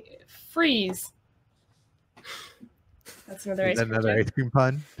I freeze. That's another ice cream. Another ice cream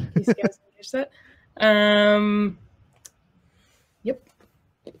pun. Yep.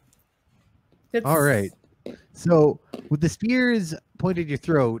 All right. So with the spears pointed at your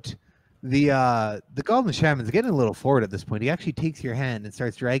throat, the goblin shaman's getting a little forward at this point. He actually takes your hand and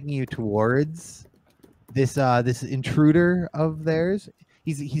starts dragging you towards this this intruder of theirs.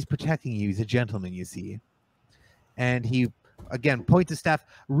 He's protecting you. He's a gentleman, you see. And he again points his staff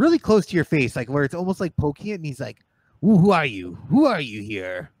really close to your face, like where it's almost like poking it, and he's like, "Ooh, who are you? Who are you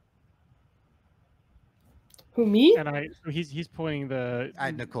here?" Who, me? And he's pointing the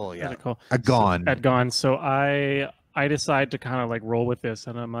at Nicole, yeah. At Nicole. Gone. At Gone. So I decide to kind of like roll with this,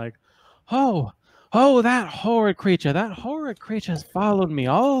 and I'm like, oh, that horrid creature has followed me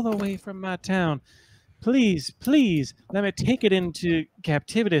all the way from my town. Please, let me take it into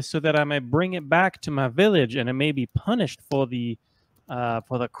captivity so that I may bring it back to my village, and it may be punished for the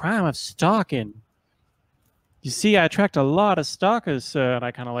crime of stalking. You see, I attract a lot of stalkers, sir. And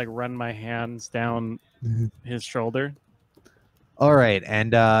I kind of like run my hands down his shoulder. All right,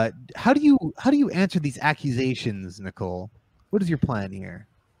 and how do you answer these accusations, Nicole? What is your plan here?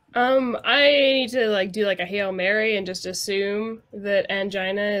 I need to like do like a Hail Mary and just assume that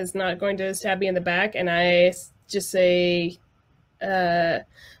Angina is not going to stab me in the back, and I just say,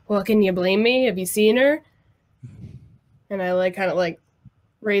 well, can you blame me? Have you seen her? And I like kind of like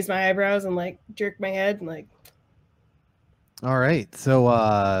raise my eyebrows and like jerk my head and like. All right, so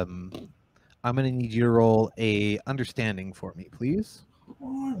I'm gonna need you to roll a understanding for me, please.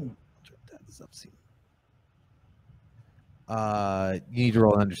 You need to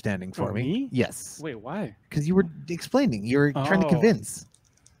roll an understanding for me. Me? Yes. Wait, why? Because you were explaining. You were trying to convince.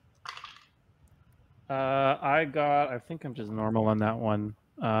 I think I'm just normal on that one.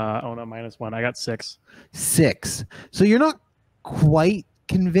 Oh no, -1. I got 6. 6. So you're not quite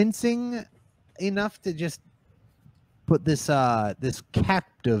convincing enough to just put this this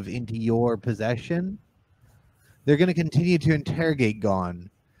captive into your possession. They're going to continue to interrogate Gon.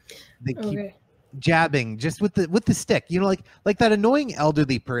 They keep jabbing just with the stick, you know, like that annoying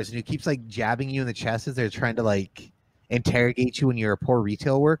elderly person who keeps like jabbing you in the chest as they're trying to like interrogate you when you're a poor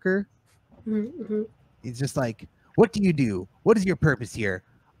retail worker. Mm-hmm. It's just like, what do you do? What is your purpose here?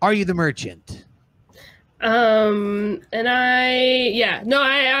 Are you the merchant? And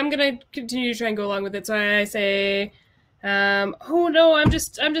I'm gonna continue to try and go along with it. So I say, oh no, I'm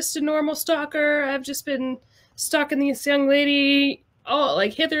just a normal stalker. I've just been stalking this young lady, all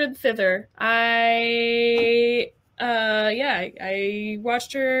like hither and thither. I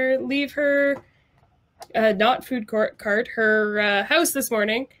watched her leave her not food cart, her house this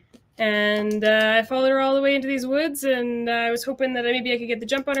morning, and I followed her all the way into these woods, and I was hoping that maybe I could get the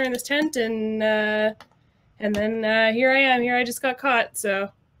jump on her in this tent, and then here I am. Here I just got caught. So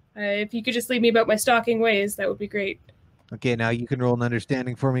if you could just leave me about my stalking ways, that would be great. Okay, now you can roll an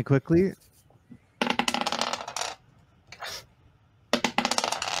understanding for me quickly.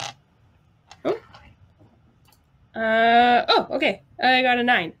 Okay. I got a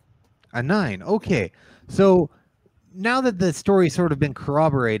 9. A 9. Okay. So now that the story's sort of been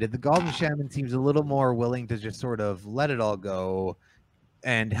corroborated, the Goblin Shaman seems a little more willing to just sort of let it all go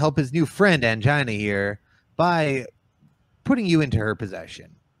and help his new friend Angina here by putting you into her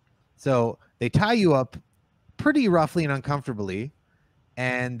possession. So they tie you up, pretty roughly and uncomfortably,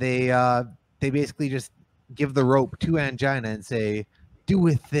 and they basically just give the rope to Angina and say, "Do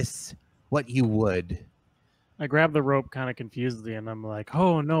with this what you would." I grab the rope kind of confusedly, and I'm like,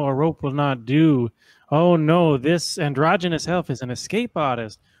 "Oh no, a rope will not do. Oh no, this androgynous elf is an escape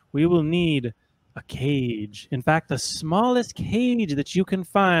artist. We will need a cage. In fact, the smallest cage that you can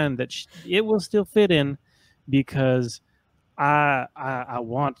find that it will still fit in, because I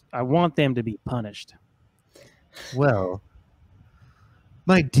want them to be punished." Well,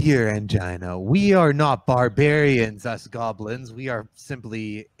 my dear Angina, we are not barbarians, us goblins. We are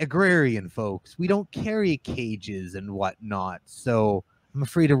simply agrarian folks. We don't carry cages and whatnot, so I'm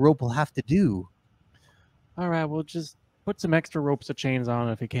afraid a rope will have to do. All right, we'll just put some extra ropes or chains on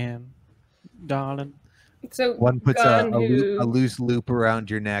if you can, darling. So one puts a loose loop around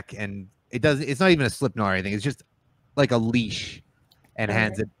your neck, and it's not even a slip knot or anything. It's just like a leash, and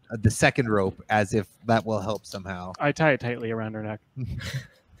hands it the second rope as if that will help somehow. I tie it tightly around her neck.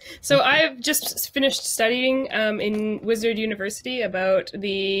 So I've just finished studying in Wizard University about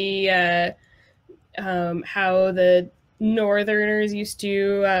the how the Northerners used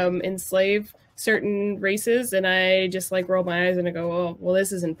to enslave certain races, and I just like roll my eyes and I go, "Oh, well,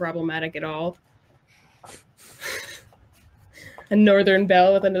 this isn't problematic at all." A Northern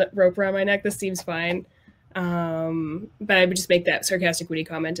belle with a rope around my neck. This seems fine. But I would just make that sarcastic, witty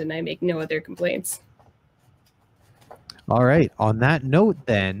comment, and I make no other complaints. All right. On that note,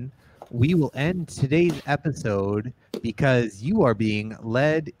 then, we will end today's episode because you are being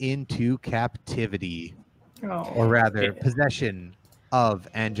led into captivity, or rather, possession of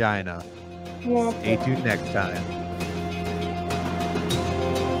Angina. Stay tuned next time.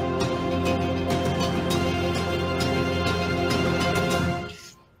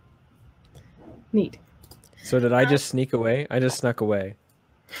 Neat. So did I just sneak away? I just snuck away.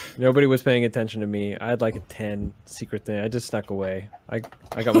 Nobody was paying attention to me. I had like a 10 secret thing. I just snuck away. I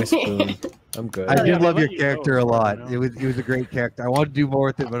got my spoon. I'm good. I did love your character a lot. It was a great character. I wanted to do more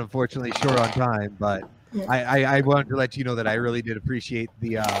with it, but unfortunately short on time. But I wanted to let you know that I really did appreciate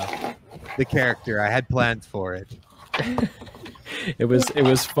the character. I had plans for it. It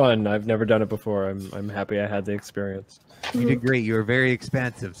was fun. I've never done it before. I'm happy I had the experience. You did great. You were very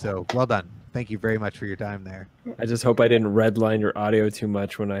expansive. So well done. Thank you very much for your time there. I just hope I didn't redline your audio too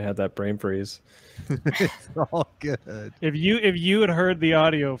much when I had that brain freeze. It's all good. If you had heard the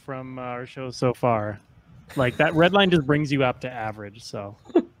audio from our show so far, like that red line just brings you up to average. So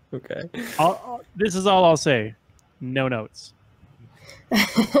okay. This is all I'll say. No notes.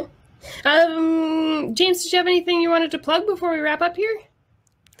 James, did you have anything you wanted to plug before we wrap up here?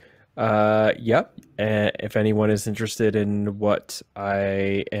 Yep. If anyone is interested in what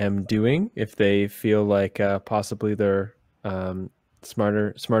I am doing, if they feel like possibly they're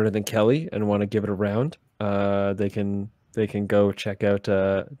smarter than Kelly and want to give it a round, they can go check out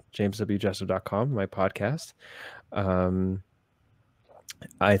jameswjesso.com, my podcast.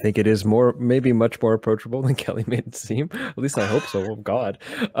 I think it is maybe much more approachable than Kelly made it seem. At least I hope so. Oh God.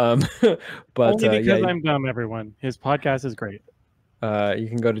 But only because I'm dumb, everyone. His podcast is great. You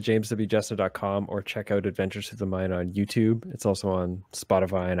can go to jameswjesso.com or check out Adventures Through the Mind on YouTube. It's also on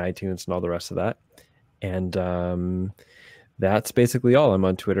Spotify and iTunes and all the rest of that. And that's basically all. I'm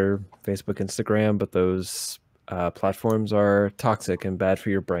on Twitter, Facebook, Instagram, but those platforms are toxic and bad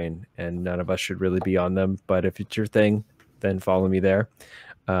for your brain, and none of us should really be on them. But if it's your thing, then follow me there.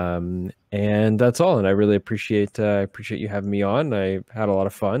 And that's all. And I really appreciate you having me on. I had a lot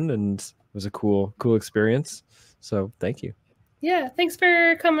of fun, and it was a cool experience. So thank you. Yeah, thanks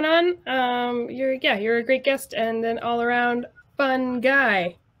for coming on. You're a great guest and an all around fun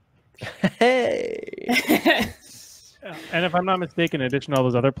guy. Hey. And if I'm not mistaken, in addition to all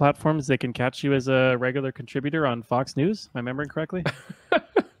those other platforms, they can catch you as a regular contributor on Fox News. Am I remembering correctly?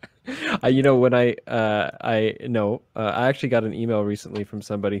 When I actually got an email recently from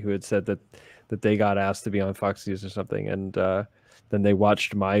somebody who had said that they got asked to be on Fox News or something, and then they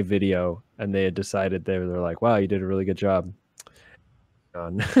watched my video and they had decided they're like, "Wow, you did a really good job."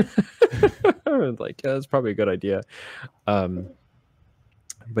 On like, yeah, that's probably a good idea.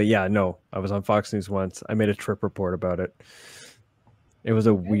 But yeah, no, I was on Fox News once. I made a trip report about it. It was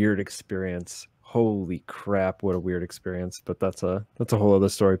a weird experience. Holy crap, what a weird experience. But that's a whole other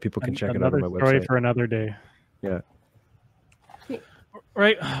story. People can check it out on my website. Another story for another day. Yeah.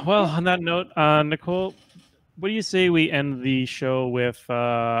 Right. Well, on that note, Nicole, what do you say we end the show with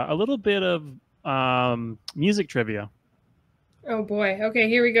a little bit of music trivia? Oh boy. Okay,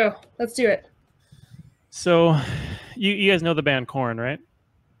 here we go. Let's do it. So, you guys know the band Korn, right?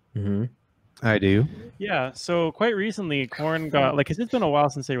 Mm-hmm. I do. Yeah. So quite recently, Korn got it's been a while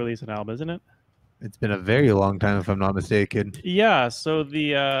since they released an album, isn't it? It's been a very long time, if I'm not mistaken. Yeah. So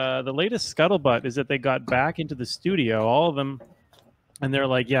the latest scuttlebutt is that they got back into the studio, all of them, and they're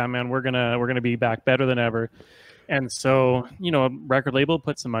like, "Yeah, man, we're gonna be back better than ever." And so, a record label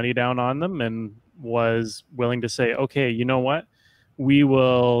put some money down on them and was willing to say, "Okay, you know what? We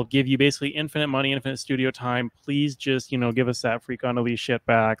will give you basically infinite money, infinite studio time. Please just, give us that Freak on a Leash shit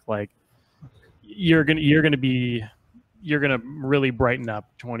back. Like, you're gonna really brighten up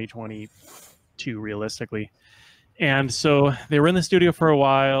 2022 realistically." And so they were in the studio for a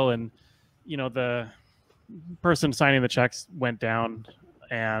while, and the person signing the checks went down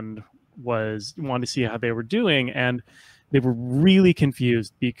and wanted to see how they were doing, and they were really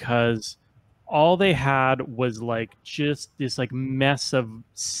confused because all they had was like just this like mess of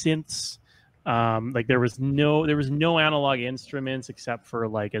synths. Like there was no analog instruments except for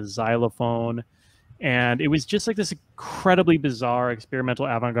like a xylophone, and it was just like this incredibly bizarre experimental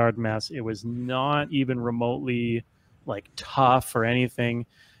avant-garde mess. It was not even remotely like tough or anything.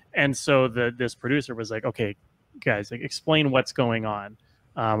 And so this producer was like, "Okay, guys, like, explain what's going on.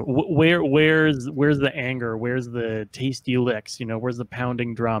 Where's the anger? Where's the tasty licks? Where's the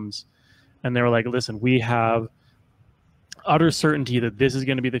pounding drums?" And they were like, "Listen, we have utter certainty that this is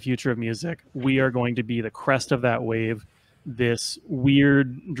going to be the future of music. We are going to be the crest of that wave. This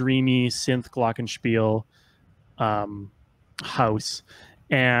weird, dreamy synth glockenspiel house,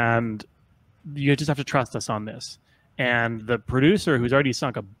 and you just have to trust us on this." And the producer, who's already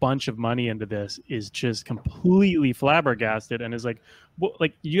sunk a bunch of money into this, is just completely flabbergasted and is like, "Well,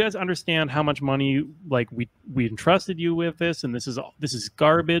 like, you guys understand how much money like we entrusted you with this, and this is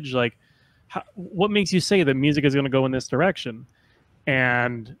garbage. Like, what makes you say that music is going to go in this direction?"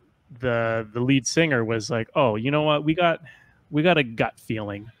 And the lead singer was like, "Oh, you know what? We got a gut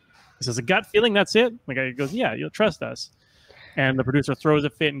feeling." He says, "A gut feeling? That's it?" Like, he goes, "Yeah, you'll trust us." And the producer throws a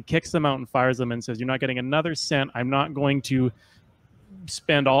fit and kicks them out and fires them and says, "You're not getting another cent. I'm not going to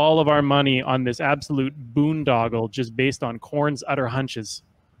spend all of our money on this absolute boondoggle just based on Korn's utter hunches."